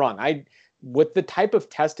don't get me wrong. With the type of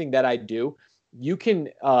testing that I do, you can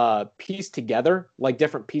piece together like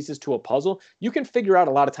different pieces to a puzzle. You can figure out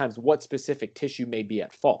a lot of times what specific tissue may be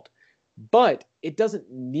at fault. but it doesn't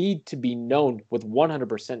need to be known with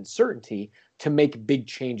 100% certainty to make big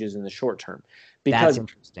changes in the short term. That's Because,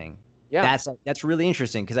 interesting. yeah. That's really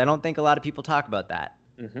interesting because I don't think a lot of people talk about that.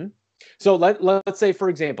 Mm-hmm. So let's say, for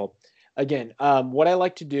example, again, what I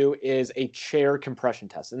like to do is a chair compression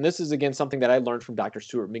test. And this is, again, something that I learned from Dr.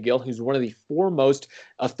 Stuart McGill, who's one of the foremost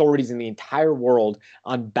authorities in the entire world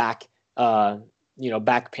on back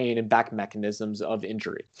pain and back mechanisms of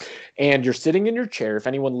injury. And you're sitting in your chair. If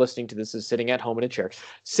anyone listening to this is sitting at home in a chair,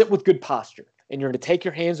 sit with good posture. And you're going to take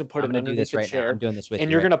your hands and put them underneath the chair. I'm doing this with you.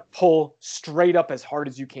 And you're going to pull straight up as hard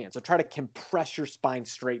as you can. So try to compress your spine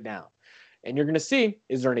straight down. And you're going to see,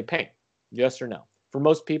 is there any pain? Yes or no? For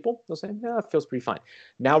most people, they'll say, no, it feels pretty fine.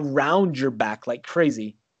 Now round your back like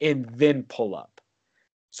crazy and then pull up.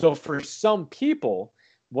 So for some people,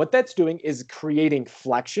 what that's doing is creating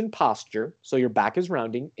flexion posture. So your back is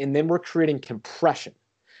rounding, and then we're creating compression.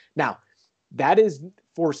 Now, that is,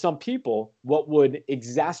 for some people, what would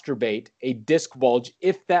exacerbate a disc bulge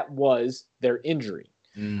if that was their injury.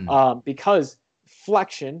 Because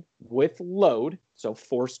flexion with load, so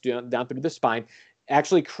force down through the spine,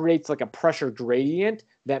 actually creates like a pressure gradient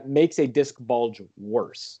that makes a disc bulge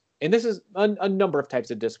worse. And this is a number of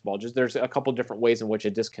types of disc bulges. There's a couple different ways in which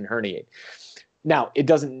a disc can herniate. Now, it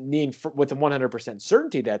doesn't mean with a 100%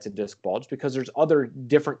 certainty that's a disc bulge, because there's other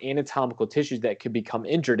different anatomical tissues that could become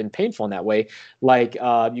injured and painful in that way. Like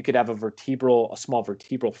you could have a small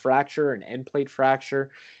vertebral fracture, an end plate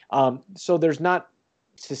fracture. So there's not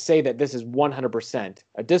to say that this is 100%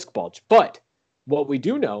 a disc bulge. But what we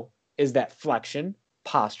do know is that flexion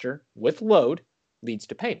posture with load leads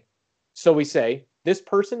to pain. So we say this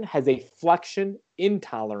person has a flexion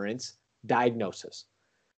intolerance diagnosis.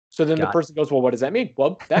 So then the person goes, well, what does that mean?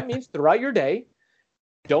 Well, that means throughout your day,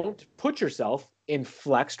 don't put yourself in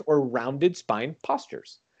flexed or rounded spine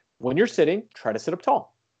postures. When you're sitting, try to sit up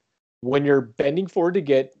tall. When you're bending forward to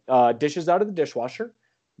get dishes out of the dishwasher,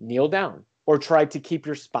 kneel down. Or try to keep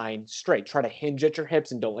your spine straight. Try to hinge at your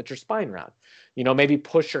hips and don't let your spine round. Maybe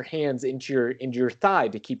push your hands into your thigh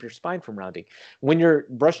to keep your spine from rounding. When you're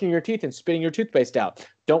brushing your teeth and spitting your toothpaste out,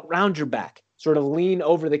 don't round your back. Sort of lean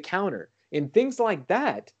over the counter. And things like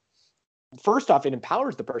that, first off, it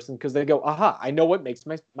empowers the person because they go, aha, I know what makes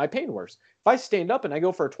my pain worse. If I stand up and I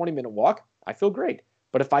go for a 20-minute walk, I feel great.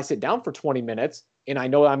 But if I sit down for 20 minutes and I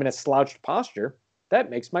know I'm in a slouched posture, that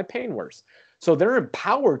makes my pain worse. So they're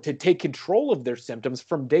empowered to take control of their symptoms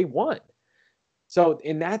from day one. So,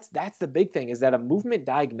 and that's the big thing, is that a movement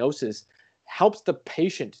diagnosis helps the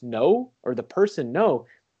patient know, or the person know,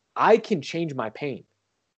 I can change my pain.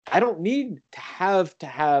 I don't need to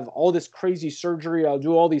have all this crazy surgery. I'll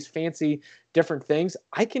do all these fancy different things.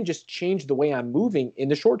 I can just change the way I'm moving in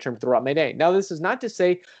the short term throughout my day. Now, this is not to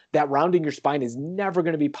say that rounding your spine is never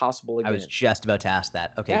going to be possible again. I was just about to ask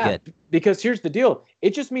that. Okay, good. Because here's the deal.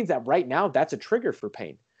 It just means that right now that's a trigger for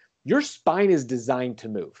pain. Your spine is designed to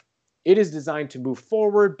move. It is designed to move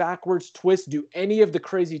forward, backwards, twist, do any of the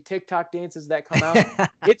crazy TikTok dances that come out.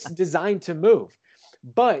 It's designed to move.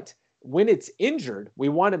 But when it's injured, we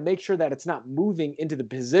want to make sure that it's not moving into the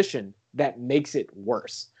position that makes it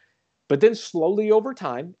worse. But then slowly over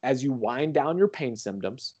time, as you wind down your pain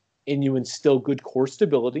symptoms and you instill good core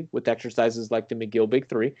stability with exercises like the McGill Big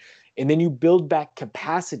Three, and then you build back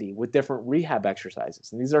capacity with different rehab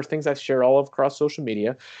exercises. And these are things I share all across social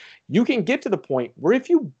media. You can get to the point where if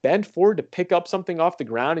you bend forward to pick up something off the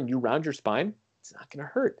ground and you round your spine, it's not going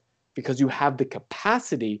to hurt because you have the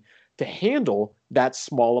capacity to handle that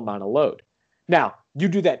small amount of load. Now, you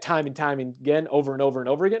do that time and time again, over and over and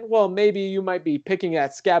over again. Well, maybe you might be picking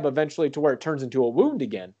that scab eventually to where it turns into a wound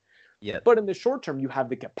again. Yep. But in the short term, you have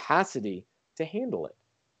the capacity to handle it.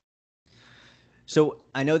 So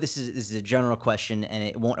I know this is a general question and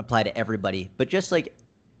it won't apply to everybody, but just like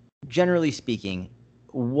generally speaking,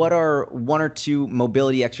 what are one or two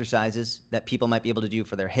mobility exercises that people might be able to do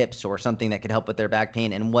for their hips or something that could help with their back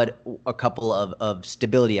pain, and what a couple of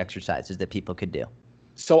stability exercises that people could do?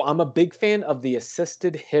 So I'm a big fan of the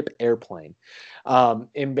assisted hip airplane.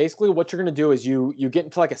 And basically what you're going to do is you get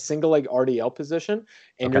into like a single leg RDL position,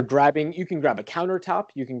 and you can grab a countertop,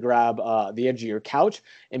 you can grab the edge of your couch,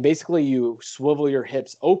 and basically you swivel your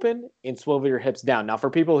hips open and swivel your hips down. Now, for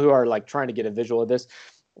people who are like trying to get a visual of this,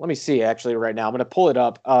 let me see actually right now. I'm going to pull it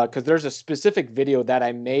up because there's a specific video that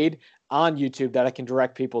I made on YouTube that I can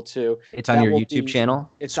direct people to. It's on That your will YouTube be,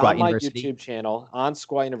 channel, it's Squat on my University. YouTube channel on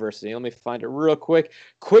Squat University. Let me find it real quick.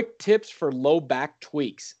 Quick tips for low back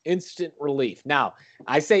tweaks, instant relief. Now,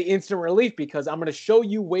 I say instant relief because I'm going to show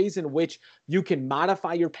you ways in which you can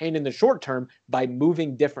modify your pain in the short term by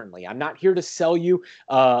moving differently. I'm not here to sell you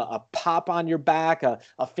a pop on your back, a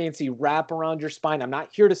fancy wrap around your spine. I'm not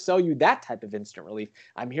here to sell you that type of instant relief.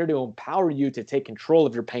 I'm here to empower you to take control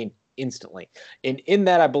of your pain instantly. And in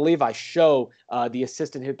that, I believe I show the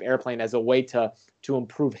assisted hip airplane as a way to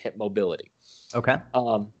improve hip mobility. Okay.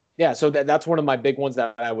 Yeah, so that's one of my big ones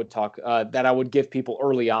that I would that I would give people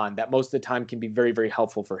early on that most of the time can be very, very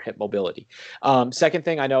helpful for hip mobility. Second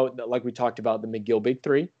thing, I know that, like we talked about, the McGill Big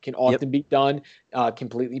Three can often be done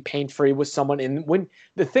completely pain-free with someone. And when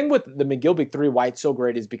the thing with the McGill Big Three, why it's so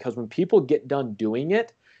great is because when people get done doing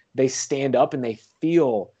it, they stand up and they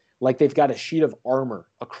feel like they've got a sheet of armor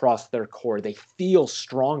across their core. They feel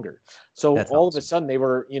stronger. So That's all awesome. of a sudden they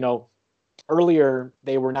were, earlier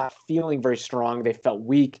they were not feeling very strong. They felt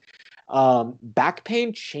weak. Back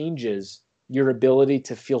pain changes your ability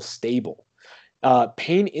to feel stable.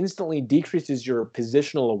 Pain instantly decreases your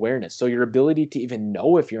positional awareness, so your ability to even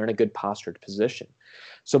know if you're in a good postured position.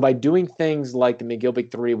 So by doing things like the McGill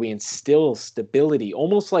Big Three, we instill stability,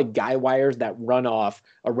 almost like guy wires that run off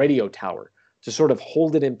a radio tower, to sort of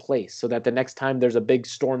hold it in place so that the next time there's a big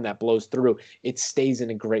storm that blows through, it stays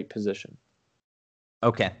in a great position.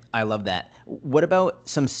 Okay, I love that. What about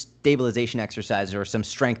some stabilization exercises or some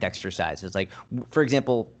strength exercises? Like, for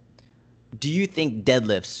example, do you think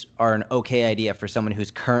deadlifts are an okay idea for someone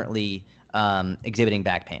who's currently exhibiting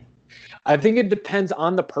back pain? I think it depends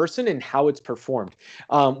on the person and how it's performed.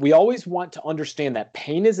 We always want to understand that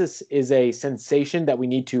pain is a sensation that we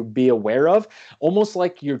need to be aware of, almost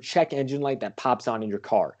like your check engine light that pops on in your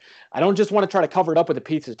car. I don't just want to try to cover it up with a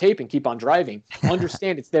piece of tape and keep on driving.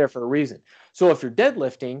 Understand it's there for a reason. So if you're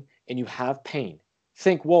deadlifting and you have pain,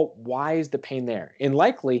 think, well, why is the pain there? And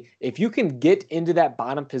likely, if you can get into that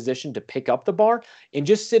bottom position to pick up the bar and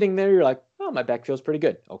just sitting there, you're like, oh, my back feels pretty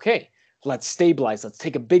good. Okay. Let's stabilize. Let's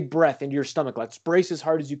take a big breath into your stomach. Let's brace as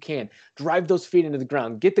hard as you can. Drive those feet into the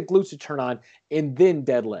ground. Get the glutes to turn on, and then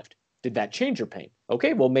deadlift. Did that change your pain?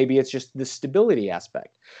 Okay, well, maybe it's just the stability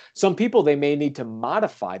aspect. Some people, they may need to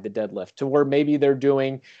modify the deadlift to where maybe they're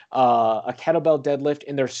doing a kettlebell deadlift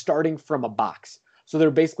and they're starting from a box. So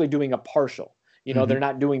they're basically doing a partial. They're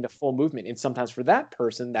not doing the full movement. And sometimes for that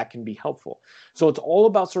person, that can be helpful. So it's all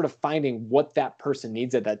about sort of finding what that person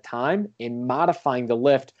needs at that time and modifying the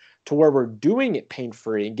lift to where we're doing it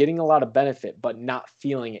pain-free and getting a lot of benefit, but not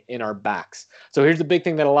feeling it in our backs. So here's the big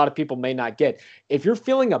thing that a lot of people may not get. If you're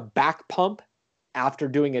feeling a back pump after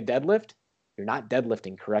doing a deadlift, you're not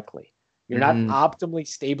deadlifting correctly. You're not optimally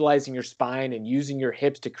stabilizing your spine and using your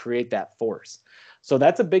hips to create that force. So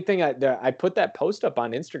that's a big thing. I put that post up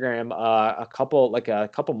on Instagram a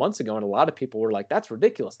couple months ago, and a lot of people were like, "That's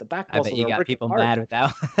ridiculous. The back muscles I bet you are got people hard." mad with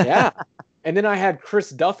that. Yeah. And then I had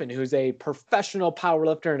Chris Duffin, who's a professional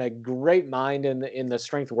powerlifter and a great mind in the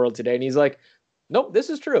strength world today. And he's like, nope, this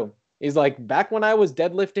is true. He's like, back when I was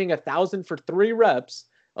deadlifting 1,000 for 3 reps,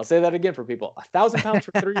 I'll say that again for people, 1,000 pounds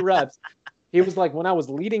for 3 reps. He was like, when I was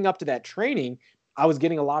leading up to that training, I was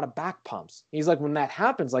getting a lot of back pumps. He's like, when that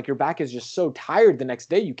happens, like your back is just so tired the next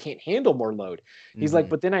day, you can't handle more load. He's like,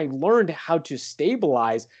 but then I learned how to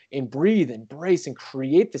stabilize and breathe and brace and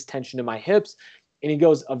create this tension in my hips. And he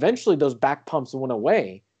goes, eventually those back pumps went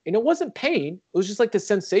away. And it wasn't pain. It was just like the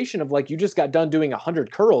sensation of like you just got done doing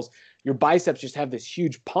 100 curls. Your biceps just have this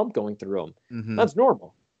huge pump going through them. That's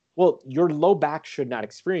normal. Well, your low back should not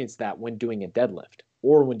experience that when doing a deadlift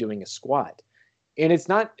or when doing a squat. And it's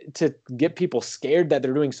not to get people scared that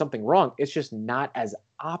they're doing something wrong. It's just not as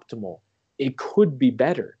optimal. It could be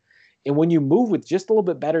better. And when you move with just a little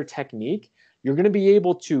bit better technique, you're going to be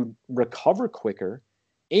able to recover quicker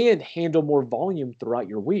and handle more volume throughout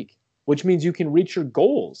your week, which means you can reach your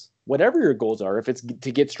goals, whatever your goals are. If it's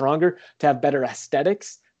to get stronger, to have better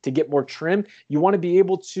aesthetics, to get more trim, you want to be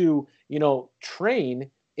able to, train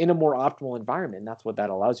in a more optimal environment. And that's what that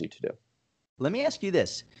allows you to do. Let me ask you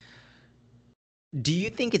this. Do you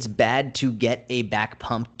think it's bad to get a back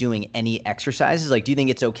pump doing any exercises? Like, do you think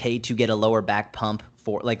it's okay to get a lower back pump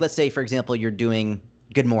for, like, let's say, for example, you're doing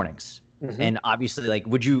good mornings. And obviously, like,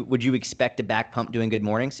 would you expect a back pump doing good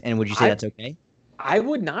mornings? And would you say that's okay? I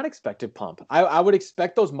would not expect a pump. I would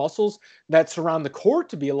expect those muscles that surround the core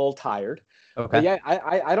to be a little tired. Okay. But yeah,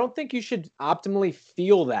 I don't think you should optimally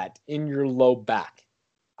feel that in your low back.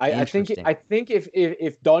 I think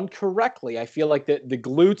if done correctly, I feel like the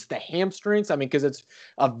glutes, the hamstrings, because it's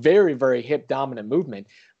a very, very hip dominant movement,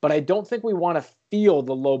 but I don't think we want to feel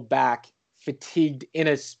the low back fatigued in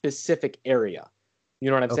a specific area. You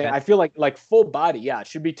know what I'm saying? Okay. I feel like full body, yeah, it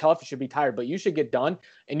should be tough, it should be tired, but you should get done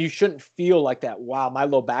and you shouldn't feel like that, wow, my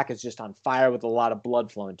low back is just on fire with a lot of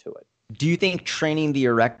blood flowing to it. Do you think training the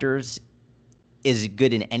erectors is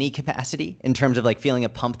good in any capacity in terms of like feeling a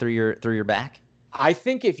pump through your back? I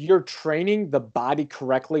think if you're training the body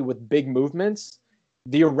correctly with big movements,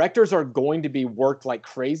 the erectors are going to be worked like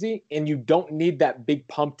crazy, and you don't need that big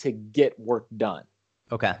pump to get work done.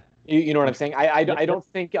 Okay. You know what I'm saying? I Yep, don't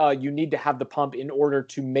think you need to have the pump in order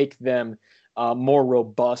to make them more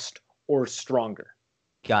robust or stronger.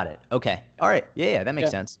 Got it. Okay. All right. Yeah, that makes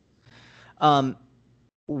Yeah. sense.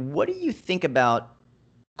 What do you think about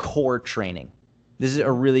core training? This is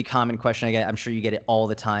a really common question I get. I'm sure you get it all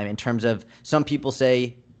the time in terms of some people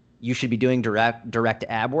say you should be doing direct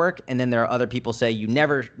ab work, and then there are other people say you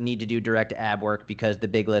never need to do direct ab work because the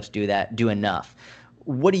big lifts do enough.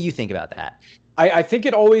 What do you think about that? I think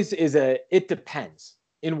it always is it depends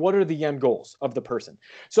in what are the end goals of the person.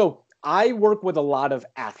 So I work with a lot of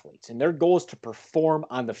athletes, and their goal is to perform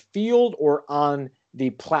on the field or on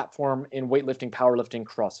the platform in weightlifting, powerlifting,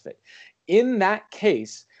 CrossFit. In that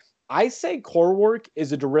case, I say core work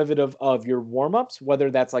is a derivative of your warm-ups, whether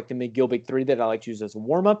that's like the McGill Big 3 that I like to use as a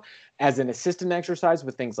warm-up, as an assistant exercise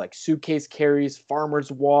with things like suitcase carries,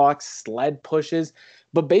 farmer's walks, sled pushes.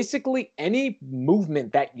 But basically, any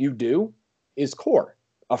movement that you do is core.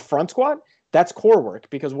 A front squat, that's core work,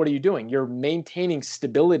 because what are you doing? You're maintaining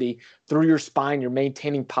stability through your spine. You're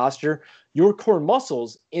maintaining posture. Your core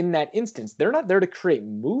muscles in that instance, they're not there to create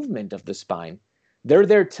movement of the spine. They're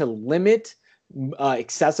there to limit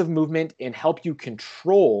excessive movement and help you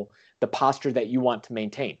control the posture that you want to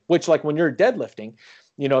maintain, which like when you're deadlifting,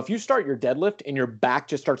 if you start your deadlift and your back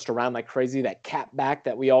just starts to round like crazy, that cat back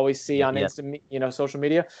that we always see on Insta, social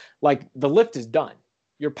media, like the lift is done.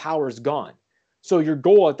 Your power is gone. So your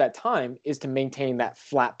goal at that time is to maintain that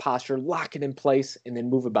flat posture, lock it in place, and then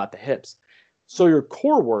move about the hips. So your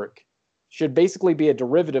core work should basically be a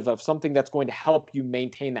derivative of something that's going to help you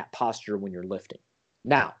maintain that posture when you're lifting.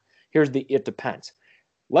 Now, it depends.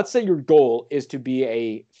 Let's say your goal is to be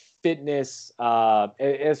a fitness,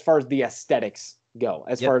 as far as the aesthetics go,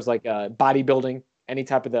 as far as like bodybuilding, any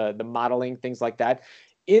type of the modeling, things like that.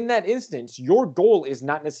 In that instance, your goal is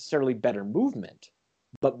not necessarily better movement,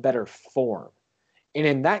 but better form. And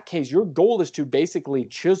in that case, your goal is to basically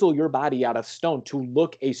chisel your body out of stone to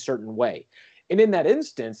look a certain way. And in that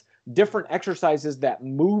instance, different exercises that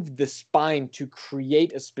move the spine to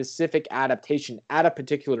create a specific adaptation at a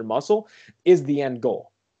particular muscle is the end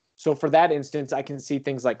goal. So for that instance, I can see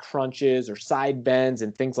things like crunches or side bends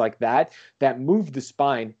and things like that move the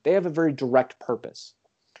spine. They have a very direct purpose.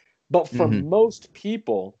 But for most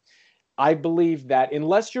people, I believe that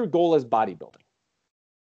unless your goal is bodybuilding,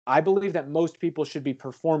 I believe that most people should be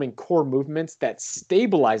performing core movements that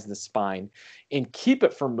stabilize the spine and keep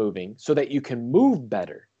it from moving so that you can move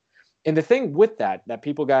better. And the thing with that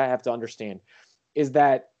people gotta have to understand is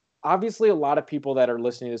that obviously a lot of people that are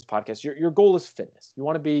listening to this podcast, your goal is fitness. You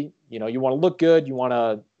want to be, you want to look good. You want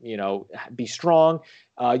to, be strong.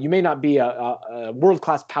 You may not be a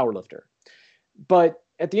world-class powerlifter, but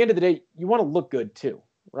at the end of the day, you want to look good too,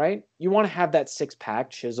 right? You want to have that six-pack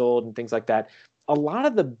chiseled and things like that. A lot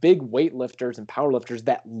of the big weightlifters and powerlifters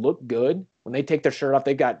that look good, when they take their shirt off,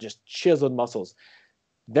 they've got just chiseled muscles.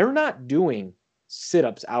 They're not doing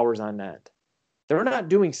sit-ups hours on end. They're not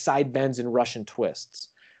doing side bends and Russian twists.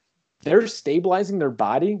 They're stabilizing their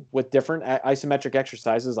body with different isometric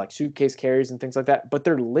exercises like suitcase carries and things like that, but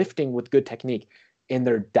they're lifting with good technique and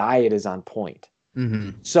their diet is on point.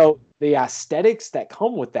 So the aesthetics that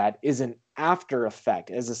come with that is an after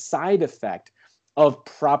effect, as a side effect of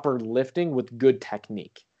proper lifting with good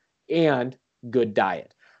technique and good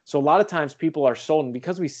diet. So a lot of times people are sold, and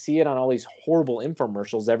because we see it on all these horrible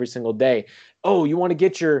infomercials every single day, oh, you want to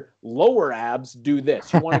get your lower abs, do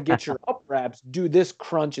this. You want to get your upper abs, do this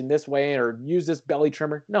crunch in this way, or use this belly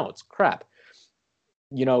trimmer. No, it's crap.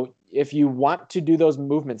 If you want to do those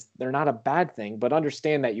movements, they're not a bad thing, but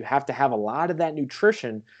understand that you have to have a lot of that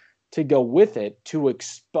nutrition to go with it to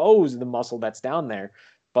expose the muscle that's down there.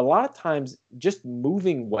 But a lot of times just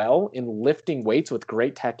moving well and lifting weights with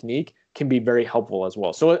great technique can be very helpful as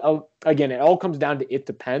well. So again, it all comes down to it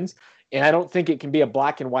depends. And I don't think it can be a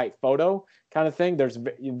black and white photo kind of thing. There's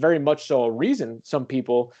very much so a reason some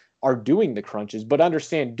people are doing the crunches, but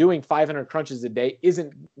understand doing 500 crunches a day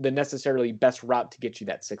isn't the necessarily best route to get you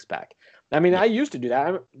that six pack. I mean, I used to do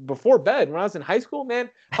that before bed when I was in high school, man,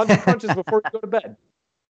 100 crunches before you go to bed.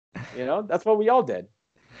 That's what we all did.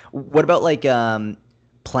 What about like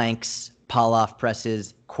planks, pull-off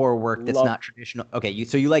presses, core work that's Love not traditional. Okay,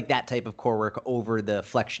 so you like that type of core work over the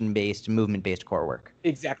flexion-based, movement-based core work.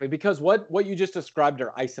 Exactly, because what you just described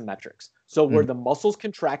are isometrics. So where the muscle's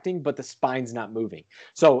contracting, but the spine's not moving.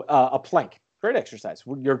 So a plank, great exercise.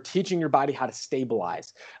 You're teaching your body how to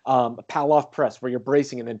stabilize. A pal-off press where you're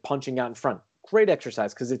bracing and then punching out in front. Great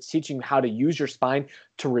exercise because it's teaching you how to use your spine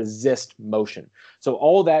to resist motion. So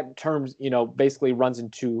all that terms, basically runs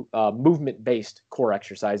into movement-based core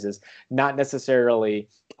exercises, not necessarily,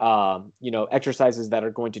 exercises that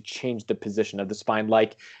are going to change the position of the spine,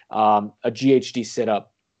 like a GHD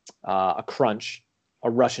sit-up, a crunch,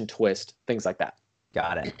 a Russian twist, things like that.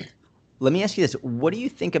 Got it. Let me ask you this. What do you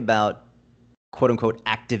think about quote unquote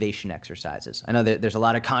activation exercises? I know that there's a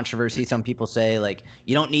lot of controversy. Some people say like,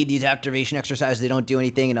 you don't need these activation exercises. They don't do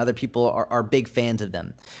anything. And other people are big fans of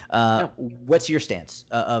them. What's your stance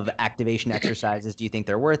of activation exercises? Do you think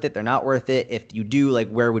they're worth it? They're not worth it? If you do, like,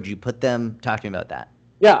 where would you put them? Talk to me about that.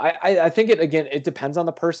 Yeah, I think it depends on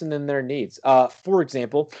the person and their needs. For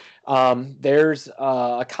example, there's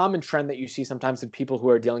a common trend that you see sometimes in people who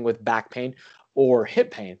are dealing with back pain or hip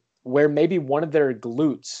pain, where maybe one of their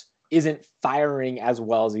glutes isn't firing as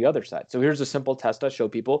well as the other side. So here's a simple test I show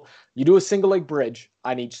people. You do a single leg bridge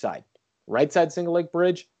on each side. Right side single leg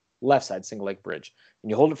bridge, left side single leg bridge. And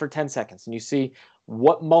you hold it for 10 seconds and you see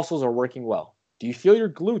what muscles are working well. Do you feel your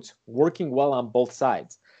glutes working well on both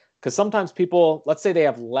sides? Because sometimes people, let's say they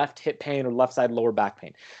have left hip pain or left side lower back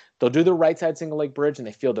pain. They'll do their right side single leg bridge and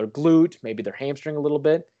they feel their glute, maybe their hamstring a little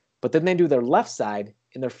bit, but then they do their left side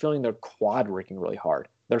and they're feeling their quad working really hard.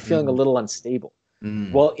 They're feeling a little unstable.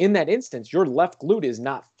 Well, in that instance, your left glute is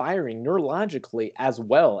not firing neurologically as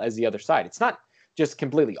well as the other side. It's not just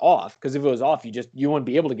completely off, because if it was off, you wouldn't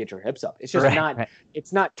be able to get your hips up. It's just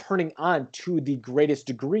it's not turning on to the greatest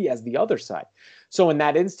degree as the other side. So in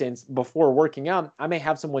that instance, before working out, I may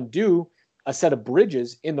have someone do a set of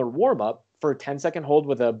bridges in their warm-up for a 10-second hold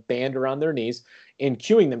with a band around their knees and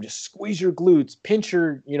cueing them, just squeeze your glutes, pinch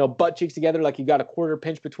your butt cheeks together like you got a quarter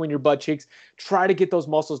pinch between your butt cheeks. Try to get those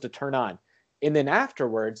muscles to turn on. And then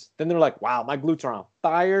afterwards, then they're like, wow, my glutes are on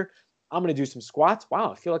fire. I'm going to do some squats.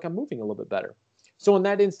 Wow, I feel like I'm moving a little bit better. So in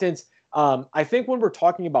that instance, I think when we're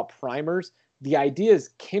talking about primers, the idea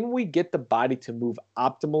is, can we get the body to move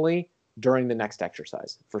optimally during the next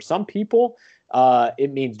exercise? For some people,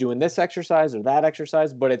 it means doing this exercise or that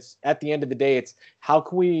exercise, but it's at the end of the day, it's how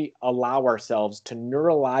can we allow ourselves to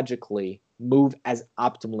neurologically move as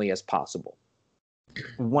optimally as possible?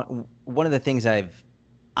 One of the things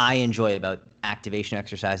I enjoy about activation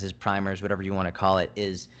exercises, primers, whatever you want to call it,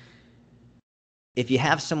 is if you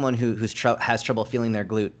have someone who has trouble feeling their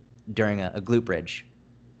glute during a glute bridge,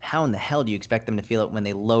 how in the hell do you expect them to feel it when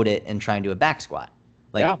they load it and try and do a back squat?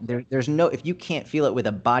 Like there's no, if you can't feel it with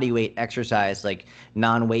a body weight exercise, like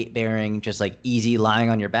non-weight bearing, just like easy lying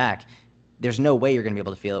on your back, there's no way you're going to be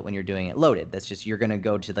able to feel it when you're doing it loaded. That's just, you're going to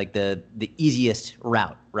go to like the easiest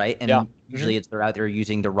route, right? And usually it's the route they're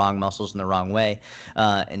using the wrong muscles in the wrong way.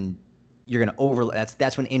 And you're going to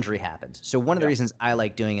that's when injury happens. So one of the reasons I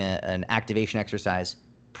like doing an activation exercise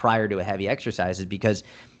prior to a heavy exercise is because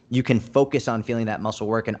you can focus on feeling that muscle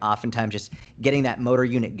work, and oftentimes just getting that motor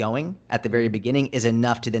unit going at the very beginning is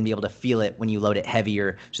enough to then be able to feel it when you load it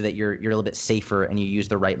heavier, so that you're a little bit safer and you use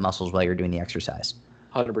the right muscles while you're doing the exercise.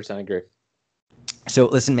 100% agree. So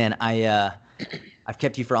listen, man, I've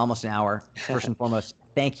kept you for almost an hour. First and foremost,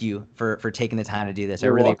 thank you for taking the time to do this.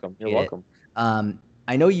 You're really welcome. You're welcome.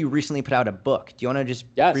 I know you recently put out a book. Do you want to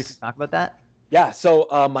just briefly talk about that? Yeah. So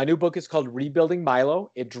my new book is called Rebuilding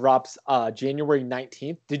Milo. It drops January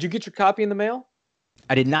 19th. Did you get your copy in the mail?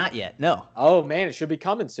 I did not yet. No. Oh man, it should be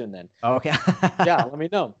coming soon then. Okay. Yeah, let me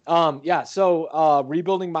know. So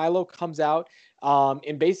Rebuilding Milo comes out.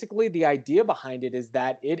 And basically the idea behind it is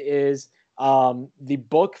that it is the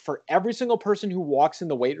book for every single person who walks in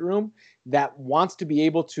the weight room that wants to be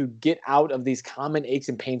able to get out of these common aches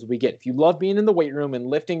and pains we get. If you love being in the weight room and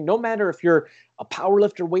lifting, no matter if you're a power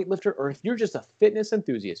lifter, weightlifter, or if you're just a fitness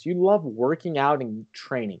enthusiast, you love working out and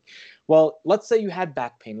training. Well, let's say you had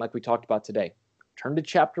back pain like we talked about today. Turn to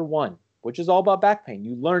chapter 1, which is all about back pain.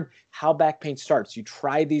 You learn how back pain starts. You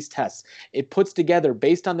try these tests. It puts together,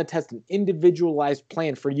 based on the test, an individualized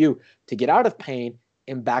plan for you to get out of pain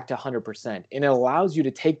and back to 100%. And it allows you to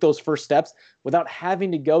take those first steps without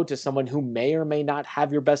having to go to someone who may or may not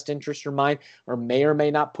have your best interest in mind, or may or may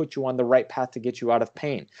not put you on the right path to get you out of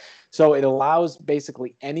pain. So it allows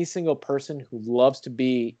basically any single person who loves to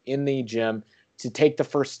be in the gym to take the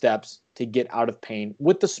first steps to get out of pain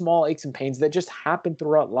with the small aches and pains that just happen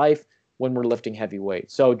throughout life when we're lifting heavy weight.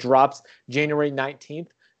 So it drops January 19th.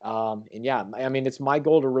 And yeah, I mean, it's my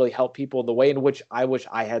goal to really help people the way in which I wish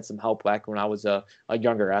I had some help back when I was a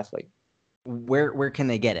younger athlete. Where can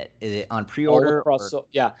they get it? Is it on All pre-order? across, so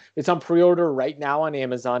yeah, it's on pre-order right now on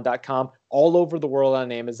Amazon.com, all over the world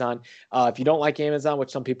on Amazon. If you don't like Amazon, which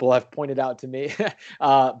some people have pointed out to me,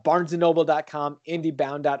 BarnesandNoble.com,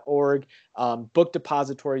 IndieBound.org,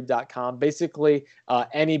 BookDepository.com, basically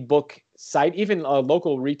any book site, even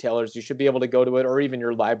local retailers, you should be able to go to it, or even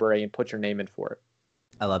your library and put your name in for it.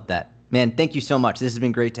 I love that. Man, thank you so much. This has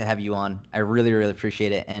been great to have you on. I really, really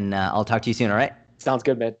appreciate it. And I'll talk to you soon, all right? Sounds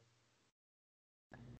good, man.